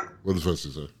 What does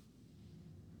Fessy say?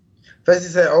 Fessy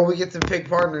said, "Oh, we get to pick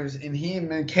partners," and he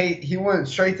went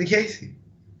straight to Casey.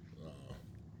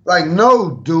 Like,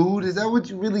 no, dude, is that what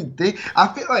you really think?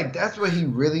 I feel like that's what he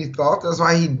really thought. That's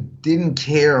why he didn't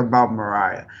care about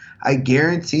Mariah. I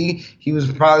guarantee he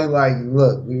was probably like,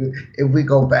 look, if we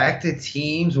go back to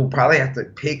teams, we'll probably have to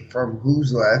pick from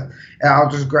who's left, and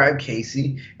I'll just grab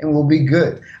Casey, and we'll be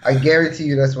good. I guarantee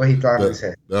you that's what he thought in his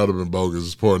head. That would have been bogus.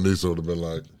 This poor Nisa would have been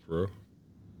like, bro,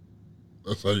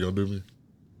 that's how you going to do me?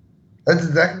 That's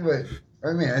exactly what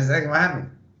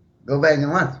happened. Go back and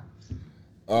watch.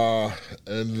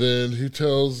 And then he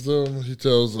tells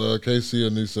Casey,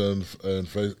 Anissa, and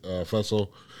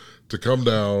Fessel to come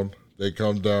down. They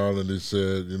come down, and he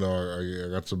said, I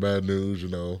got some bad news,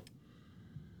 I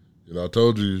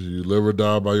told you, you live or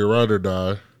die by your ride or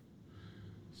die.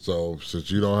 So since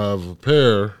you don't have a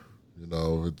pair,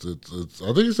 it's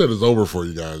I think he said it's over for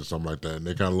you guys or something like that. And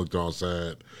they kind of looked all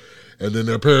sad. And then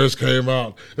their parents came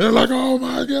out. They're like, oh,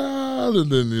 my God.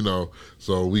 And then,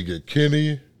 so we get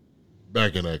Kenny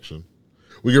back in action.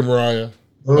 We get Mariah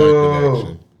back in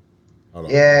action.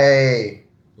 Yay.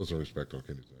 Put some respect on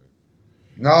Kenny's name.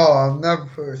 No, I'll never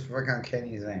put respect on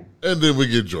Kenny's name. And then we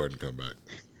get Jordan come back.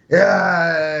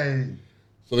 Yeah.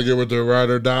 So they get with their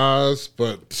ride or dies,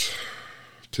 but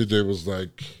TJ was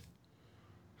like,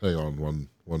 hang on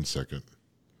one second.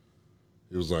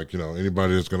 He was like,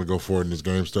 anybody that's going to go forward in this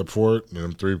game, step forward. And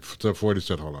then 3 step forward, he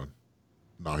said, hold on.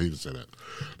 No, he didn't say that.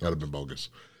 That would have been bogus.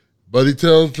 But he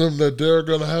tells them that they're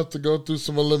going to have to go through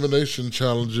some elimination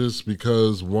challenges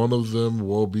because one of them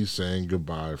will be saying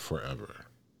goodbye forever.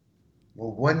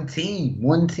 Well, one team.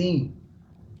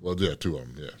 Well, yeah, 2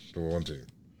 of them, yeah. So one team.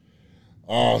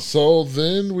 So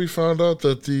then we found out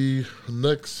that the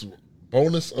next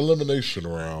bonus elimination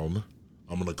round,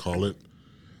 I'm going to call it,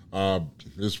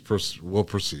 will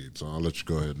proceed. So I'll let you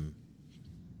go ahead and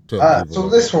tell people. So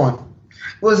this one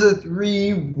was a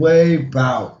 3-way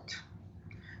bout.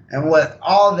 And what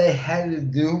all they had to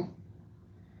do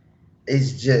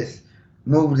is just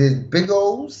move this big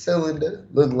old cylinder,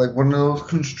 looked like one of those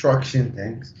construction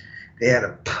things. They had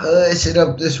to push it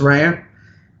up this ramp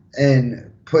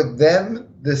and put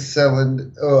the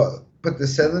cylinder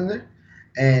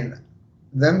and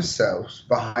themselves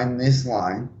behind this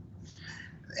line.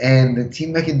 And the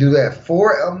team that can do that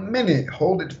for a minute,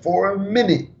 hold it for a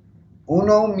minute, 1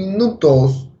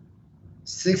 minutos,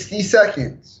 60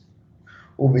 seconds,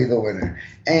 will be the winner.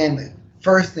 And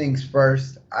first things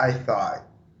first, I thought,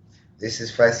 this is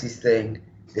Fessy's thing.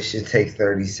 This should take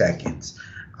 30 seconds.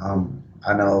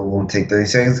 I know it won't take 30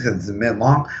 seconds because it's a minute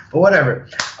long, but whatever.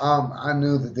 I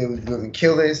knew that they were going to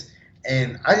kill this,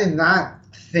 and I did not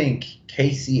think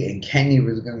Casey and Kenny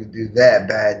were going to do that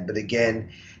bad. But again,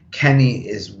 Kenny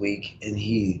is weak, and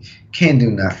he can't do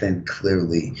nothing,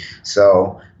 clearly.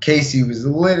 So Casey was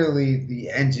literally the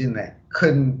engine that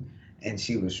couldn't, and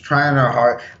she was trying her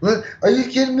hard. Look, are you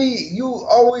kidding me? You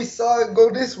always saw it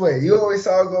go this way. You always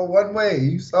saw it go one way.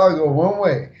 You saw it go one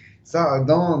way. So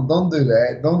don't do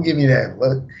that. Don't give me that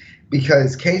look,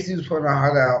 because Casey was putting her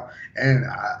heart out, and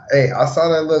I saw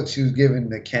that look she was giving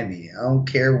to Kenny. I don't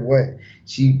care what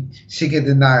she could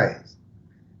deny it.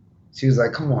 She was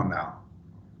like, "Come on now."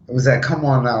 It was that "come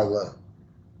on now" look.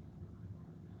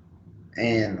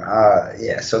 And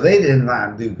so they did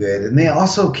not do good, and they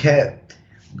also kept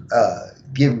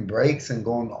giving breaks and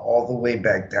going all the way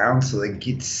back down, so they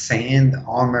get sand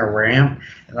on their ramp,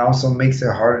 and also makes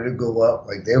it harder to go up.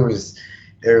 Like they were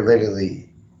literally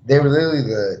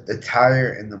the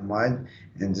tire in the mud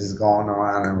and just going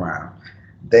around and around.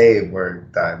 They were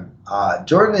done.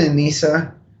 Jordan and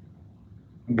Nisa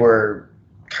were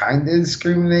kind of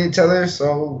screaming at each other,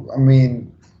 so I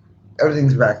mean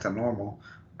everything's back to normal.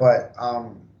 But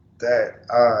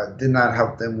that did not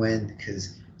help them win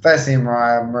because Fessy and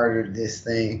Mariah murdered this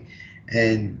thing.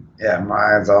 And yeah,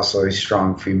 Mariah's also a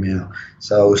strong female,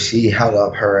 so she held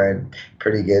up her end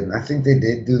pretty good. And I think they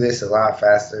did do this a lot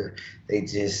faster. They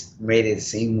just made it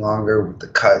seem longer with the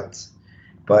cuts.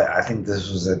 but I think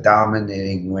this was a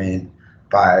dominating win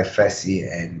by Fessy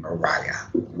and Mariah.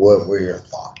 What were your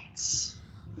thoughts?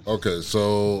 Okay,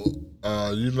 so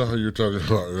you know how you were talking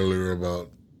about earlier about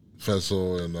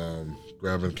Fessel and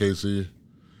grabbing Casey.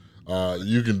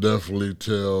 You can definitely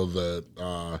tell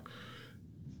that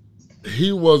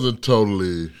he wasn't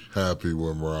totally happy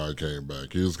when Mariah came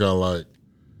back. He was kind of like,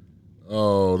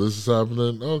 "Oh, this is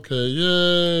happening. Okay,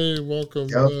 yay, welcome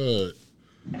back."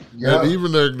 Yep. And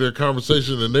even their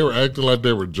conversation, and they were acting like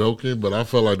they were joking, but I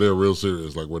felt like they were real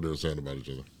serious, like what they were saying about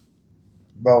each other.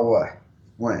 About what?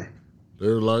 When? They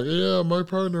were like, "Yeah, my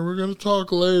partner, we're gonna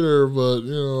talk later," but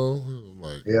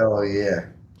like, Oh yeah.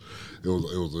 it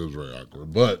was very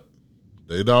awkward. But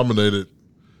they dominated.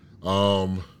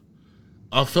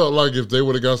 I felt like if they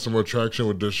would have got some more traction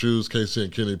with their shoes, Casey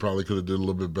and Kenny probably could have did a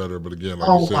little bit better. But again,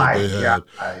 like you said,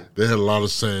 they had a lot of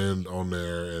sand on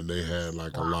there, and they had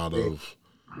like a lot of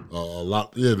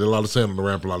sand on the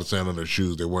ramp, a lot of sand on their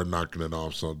shoes. They weren't knocking it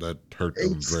off, so that hurt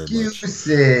them very much.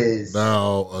 Excuses.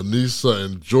 Now, Anissa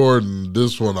and Jordan,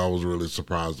 this one I was really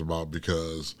surprised about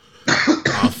because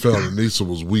I felt Anissa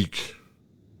was weak.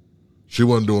 She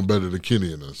wasn't doing better than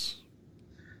Kenny in this.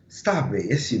 Stop it.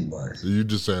 Yes, she was. You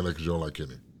just saying that because you don't like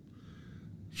Kenny.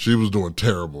 She was doing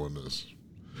terrible in this.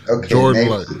 Okay, Jordan,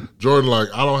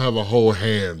 I don't have a whole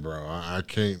hand, bro. I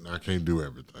can't do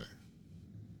everything.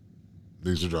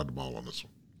 Needs to drop the ball on this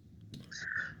one.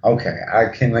 Okay, I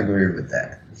can agree with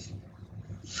that.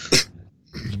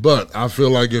 But I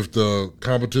feel like if the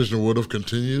competition would have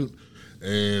continued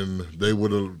and they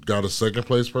would have got a second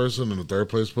place person and the third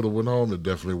place would have went home, it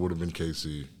definitely would have been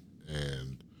Casey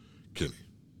and Kenny.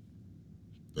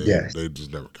 They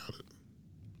just never got it.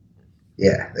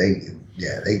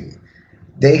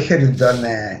 They could have done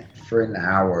that for an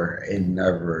hour and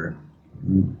never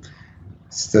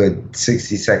stood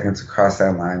 60 seconds across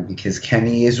that line because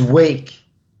Kenny is weak.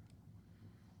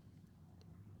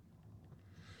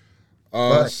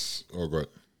 Go ahead.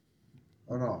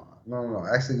 Oh no.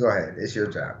 Actually, go ahead. It's your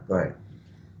job. Go ahead.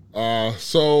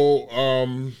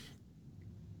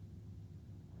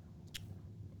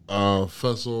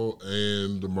 Fessel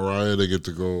and Mariah, they get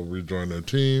to go rejoin their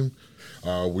team.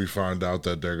 We find out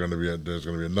that there's going to be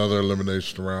another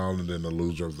elimination round, and then the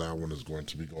loser of that one is going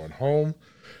to be going home,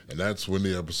 and that's when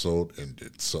the episode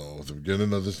ended. So the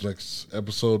beginning of this next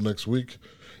episode next week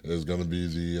is going to be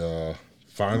the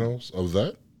finals of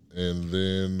that, and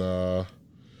then I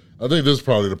think this is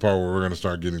probably the part where we're going to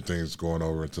start getting things going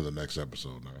over into the next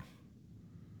episode now.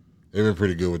 They've been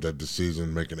pretty good with that this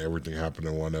season, making everything happen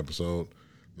in one episode.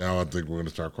 Now I think we're going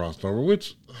to start crossing over,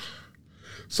 which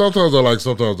sometimes I like,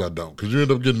 sometimes I don't. Because you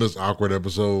end up getting this awkward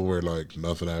episode where, like,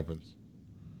 nothing happens.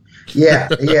 Yeah.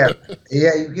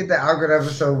 You get the awkward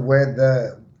episode where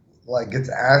it's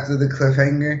after the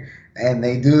cliffhanger and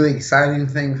they do the exciting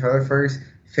thing for the first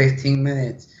 15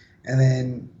 minutes. And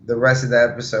then the rest of the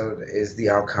episode is the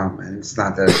outcome, and it's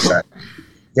not that exciting.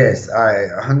 Yes, I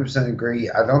 100% agree.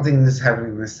 I don't think this is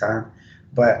happening this time.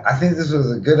 But I think this was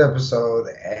a good episode,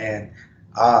 and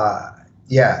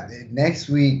next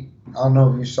week, I don't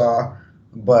know if you saw,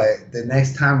 but the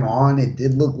next time on, it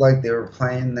did look like they were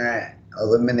playing that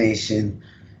elimination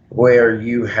where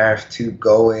you have to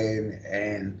go in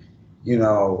and,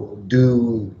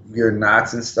 do your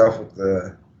knots and stuff with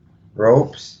the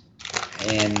ropes,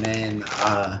 and then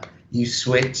you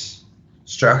switch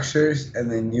structures,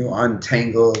 and then you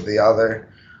untangle the other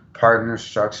partner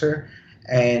structure.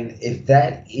 And if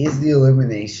that is the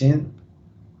elimination,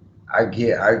 I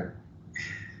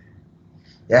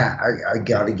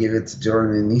gotta give it to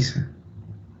Jordan and Nisa.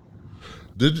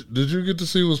 Did you get to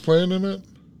see who was playing in it?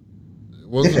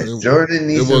 Jordan and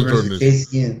Nisa versus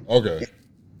Casey and okay.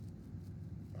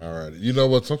 All right. You know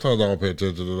what? Sometimes I don't pay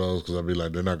attention to those because I'll be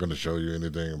like, they're not going to show you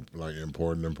anything like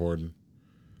important.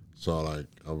 So I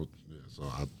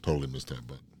totally missed that,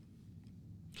 but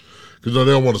because they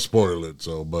don't want to spoil it.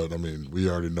 So, but I mean, we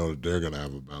already know that they're going to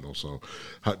have a battle. So,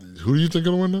 who do you think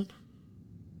will win that?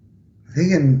 We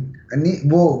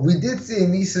did see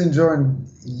Anissa and Jordan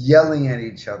yelling at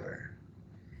each other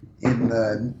in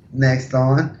the next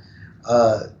on.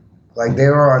 Like they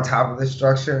were on top of the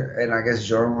structure, and I guess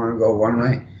Jordan wanted to go one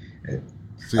way.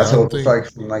 That's what it looked like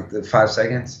from like the 5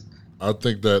 seconds. I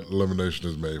think that elimination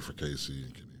is made for Casey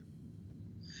and Kenny.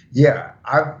 Yeah,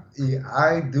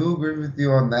 I do agree with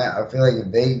you on that. I feel like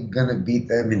if they're gonna beat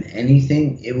them in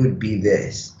anything, it would be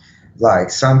this. Like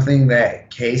something that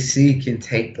Casey can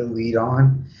take the lead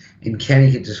on, and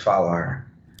Kenny can just follow her.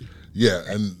 Yeah,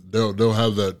 and they'll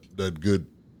have that good.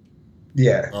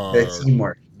 Yeah, that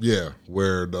teamwork. Yeah,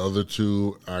 where the other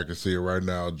two, I can see it right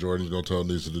now. Jordan's gonna tell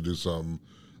Nisa to do something.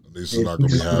 Nisa's not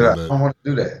gonna be having it. I don't want to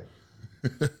do that.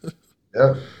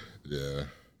 Yep. Yeah.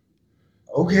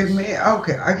 Okay, man.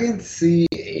 Okay, I can see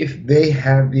if they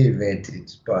have the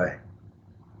advantage, but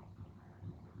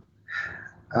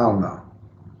I don't know.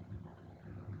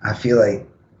 I feel like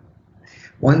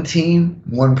one team,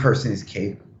 one person is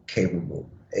capable,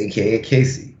 aka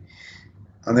Casey.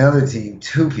 On the other team,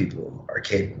 two people are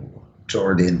capable,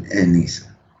 Jordan and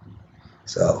Nisa.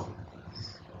 So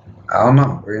I don't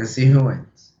know. We're gonna see who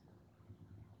wins.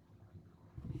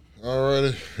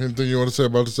 Alrighty. Anything you want to say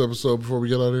about this episode before we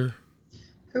get out of here?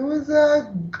 It was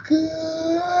a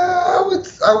good. I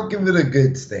would give it a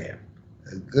good stamp.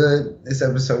 A good. This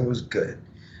episode was good.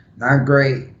 Not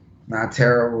great, not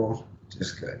terrible,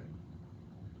 just good.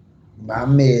 Not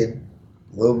mid,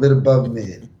 a little bit above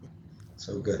mid.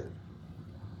 So good.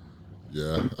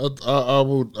 Yeah, I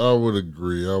would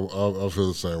agree. I feel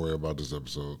the same way about this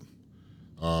episode.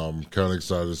 Kind of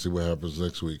excited to see what happens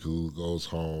next week. Who goes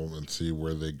home and see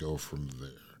where they go from there.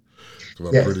 Because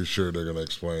I'm Yes. pretty sure they're gonna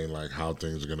explain like how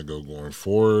things are gonna go going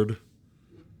forward.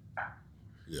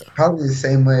 Yeah, Probably the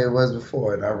same way it was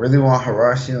before. And I really want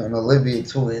Horacio and Olivia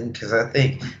to win because I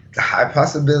think it's a high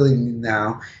possibility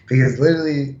now. Because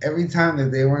literally every time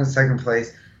that they were in second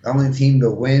place, the only team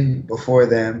to win before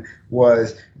them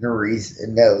was Nerese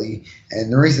and Nelly.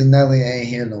 And Nerese and Nelly ain't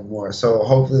here no more. So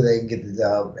hopefully they can get the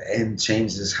dub and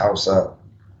change this house up.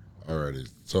 alrighty.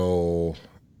 So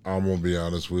I'm gonna be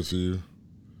honest with you.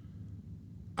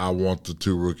 I want the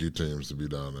two rookie teams to be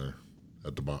down there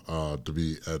at to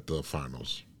be at the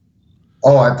finals.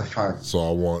 Oh, at the final. So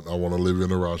I want Olivia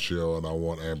and Horacio, and I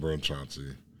want Amber and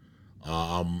Chauncey.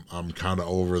 I'm kind of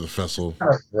over the Fessel.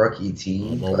 Not a rookie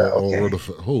team, I'm but over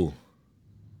okay. who?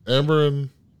 Amber and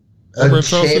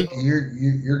Chauncey.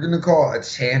 You're gonna call a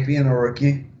champion a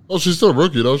rookie? Oh, she's still a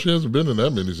rookie though. She hasn't been in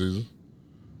that many seasons.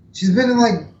 She's been in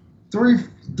like three,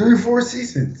 4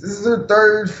 seasons. This is her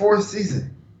third, fourth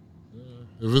season.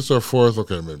 If it's her fourth,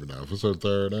 okay, maybe not. If it's her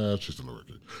third, she's still a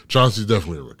rookie. Chauncey's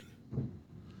definitely a rookie.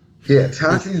 Yeah,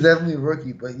 Chauncey's definitely a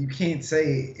rookie, but you can't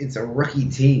say it's a rookie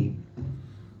team.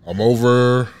 I'm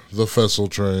over the Fessel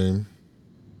train.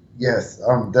 Yes,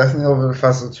 I'm definitely over the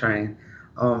Fessel train.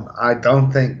 I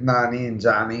don't think Nani and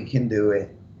Johnny can do it.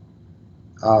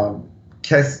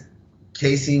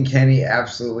 Casey and Kenny,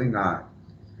 absolutely not.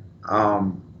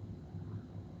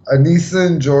 Anissa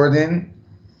and Jordan,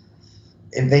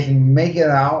 if they can make it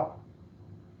out,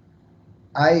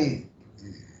 I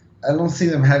don't see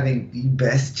them having the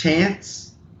best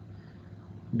chance,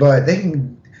 but they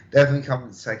can definitely come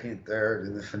in second, third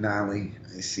in the finale.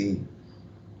 I see.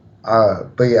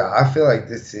 But yeah, I feel like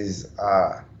this is.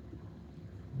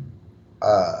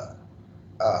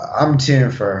 I'm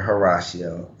cheering for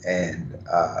Horacio and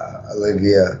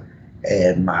Olivia,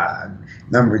 and my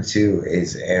number 2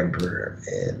 is Amber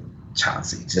and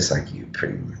Chauncey, just like you,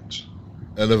 pretty much.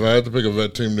 And if I had to pick a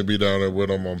vet team to be down there with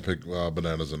them, I'm gonna pick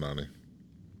Bananas and Nani.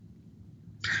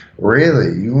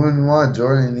 Really? You wouldn't want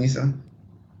Jordan and Nisa?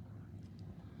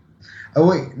 Oh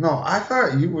wait, no, I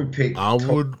thought you would pick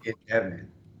Tori and Devin.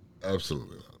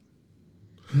 Absolutely not.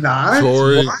 Not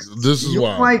Tori, what? this is You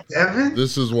why. like Devin?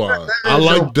 This is why. Devin I is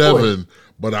like your boy. Devin,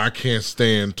 but I can't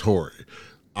stand Tori.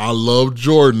 I love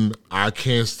Jordan. I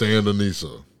can't stand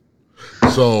Anissa.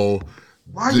 So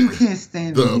Why you can't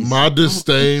stand Nisa? my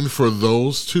disdain for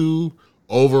those two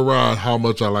override how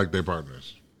much I like their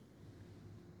partners.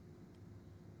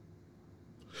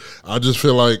 I just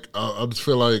feel like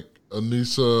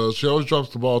Anissa, she always drops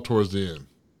the ball towards the end.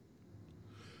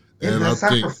 Yeah, And that's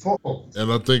not her fault.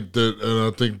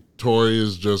 I think Tori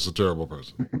is just a terrible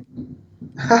person.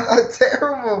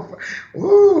 Terrible.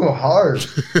 Ooh, harsh.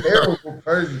 Terrible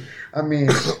person. I mean,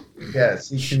 yeah,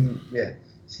 she can. Yeah,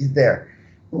 she's there.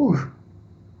 Ooh.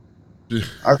 Okay.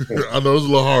 I know it's a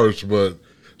little harsh, but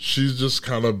she's just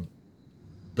kind of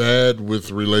bad with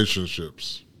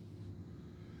relationships.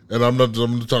 And I'm not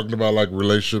talking about like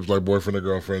relationships like boyfriend and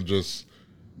girlfriend, just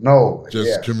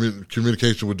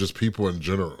communication with just people in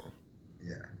general.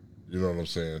 Yeah. You know what I'm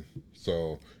saying?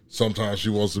 So sometimes she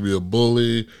wants to be a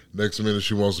bully. Next minute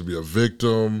she wants to be a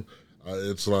victim.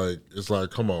 It's like,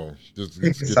 come on, just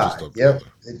get your stuff together.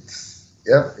 It's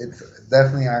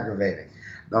definitely aggravating.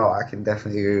 No, I can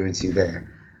definitely agree with you there.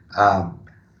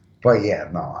 But yeah,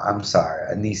 no, I'm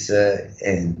sorry, Anissa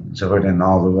and Jordan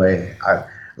all the way.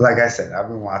 Like I said, I've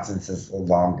been watching since the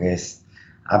longest.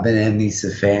 I've been an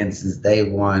Anissa fan since day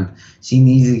one. She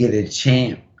needs to get a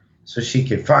champ so she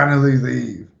can finally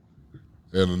leave.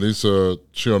 And Anissa,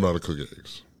 she don't know how to cook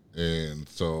eggs. And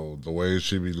so the way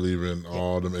she be leaving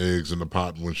all them eggs in the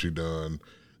pot when she done,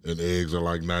 and eggs are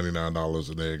like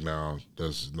 $99 an egg now.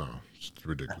 It's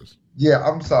ridiculous. Yeah,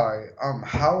 I'm sorry.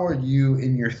 How are you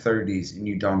in your 30s and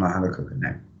you don't know how to cook an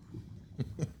egg?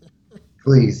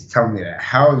 Please tell me that.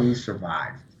 How have you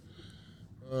survived?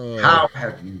 How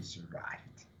have you survived?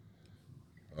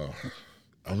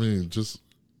 I mean,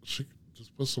 she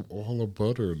just put some oil or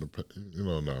butter in the pan.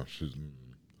 No, she's.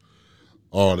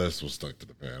 Oh, that's what stuck to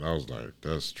the pan. I was like,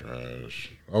 that's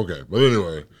trash. Okay, but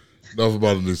anyway, enough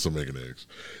about Anissa making eggs.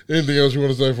 Anything else you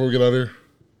want to say before we get out of here?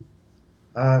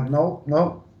 No.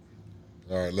 All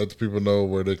right, let the people know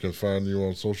where they can find you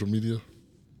on social media.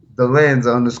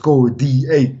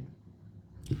 TheLens_D8.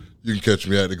 You can catch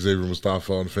me at Xavier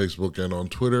Mustafa on Facebook and on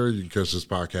Twitter. You can catch this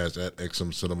podcast at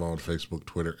XM Cinema on Facebook,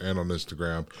 Twitter, and on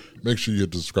Instagram. Make sure you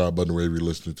hit the subscribe button wherever you're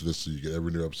listening to this so you get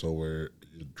every new episode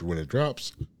when it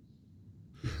drops.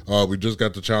 We just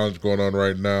got the challenge going on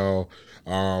right now.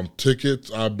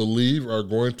 Tickets, I believe, are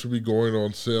going to be going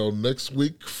on sale next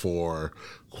week for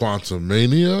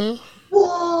Quantumania.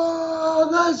 Whoa,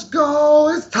 let's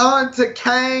go. It's time to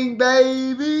Kang,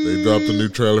 baby. They dropped a new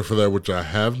trailer for that, which I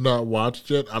have not watched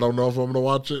yet. I don't know if I'm going to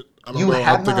watch it. I don't you know.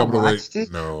 have I think not I'm gonna watched wait.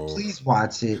 it? No. Please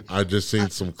watch it. I just seen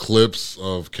some clips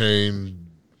of Kanan,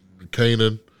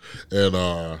 and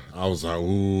I was like,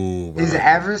 ooh. His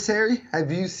adversary?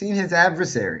 Have you seen his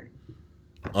adversary?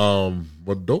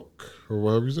 Madok, or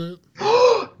whatever you said?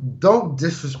 Don't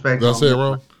disrespect Did I say it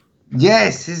wrong?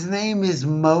 Yes, his name is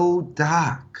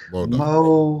MODOK.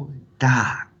 MODOK.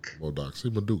 See,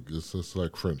 Maduk, it's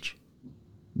like French.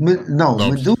 No,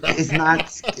 Maduk is not.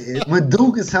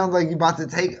 Maduk, it sounds like you're about to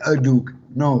take a Duke.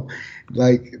 No,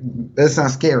 like, that's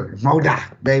not scary.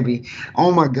 MODOK, baby.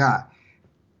 Oh my God,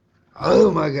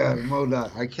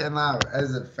 MODOK. I cannot,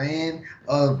 as a fan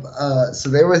of, so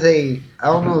there was I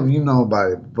don't know if you know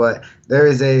about it, but there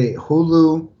is a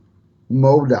Hulu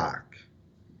MODOK.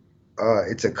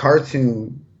 It's a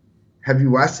cartoon. Have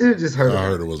you watched it or just heard of it? I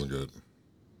heard it wasn't good.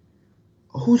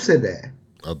 Who said that?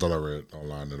 I thought I read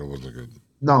online that it wasn't good.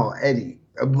 No, Eddie.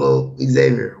 Well,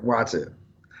 Xavier, watch it.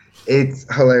 It's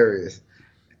hilarious.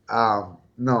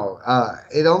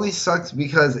 It only sucks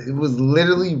because it was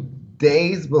literally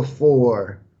days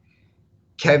before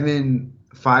Kevin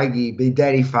Feige, Big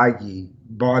Daddy Feige,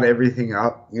 bought everything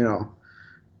up,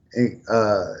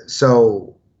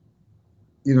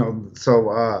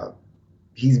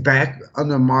 he's back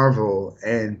under Marvel,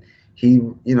 and he,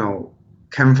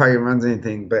 Kevin Feige runs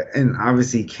anything, and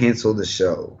obviously canceled the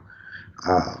show,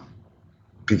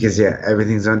 because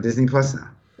everything's on Disney Plus now.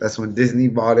 That's when Disney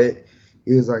bought it.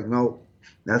 He was like, nope,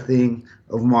 nothing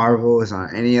of Marvel is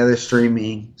on any other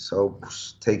streaming, so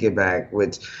take it back.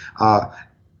 Which, all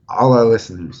our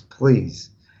listeners,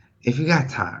 please, if you got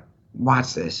time,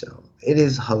 watch that show. It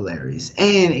is hilarious,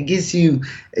 and it gets you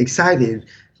excited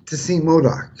to see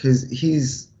MODOK because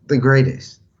he's the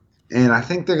greatest. And I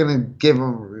think they're going to give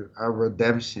him a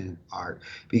redemption arc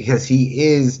because he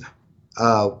is,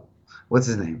 what's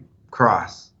his name?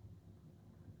 Cross.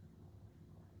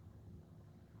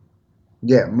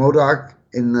 Yeah, MODOK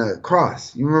in the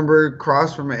Cross. You remember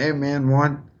Cross from Ant-Man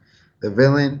 1? The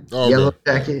villain, Yellow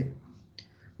Jacket?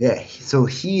 Yeah, so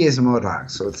he is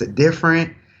MODOK. So it's a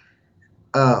different,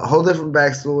 whole different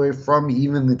backstory from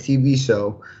even the TV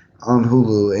show on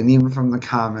Hulu and even from the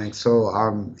comics, so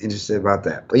I'm interested about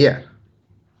that. But yeah,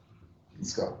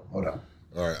 let's go. Hold on.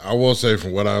 All right, I will say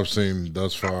from what I've seen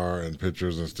thus far in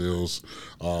pictures and stills,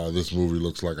 this movie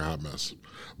looks like a hot mess.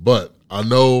 But I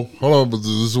know, but this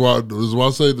is why I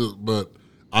say this. But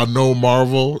I know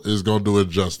Marvel is gonna do it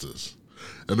justice,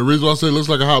 and the reason why I say it looks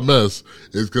like a hot mess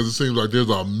is because it seems like there's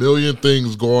a million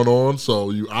things going on, so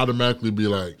you automatically be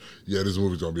like, yeah, this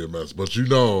movie's gonna be a mess. But they're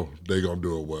gonna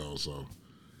do it well, so.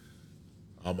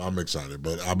 I'm excited,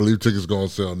 but I believe tickets going on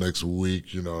sale next week.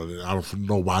 I don't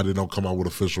know why they don't come out with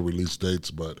official release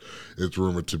dates, but it's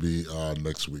rumored to be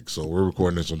next week. So we're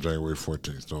recording this on January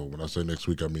 14th. So when I say next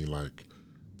week, I mean like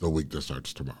the week that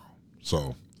starts tomorrow.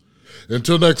 So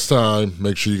until next time,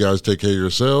 make sure you guys take care of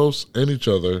yourselves and each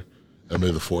other, and may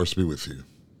the force be with you.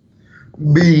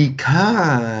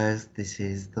 Because this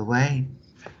is the way.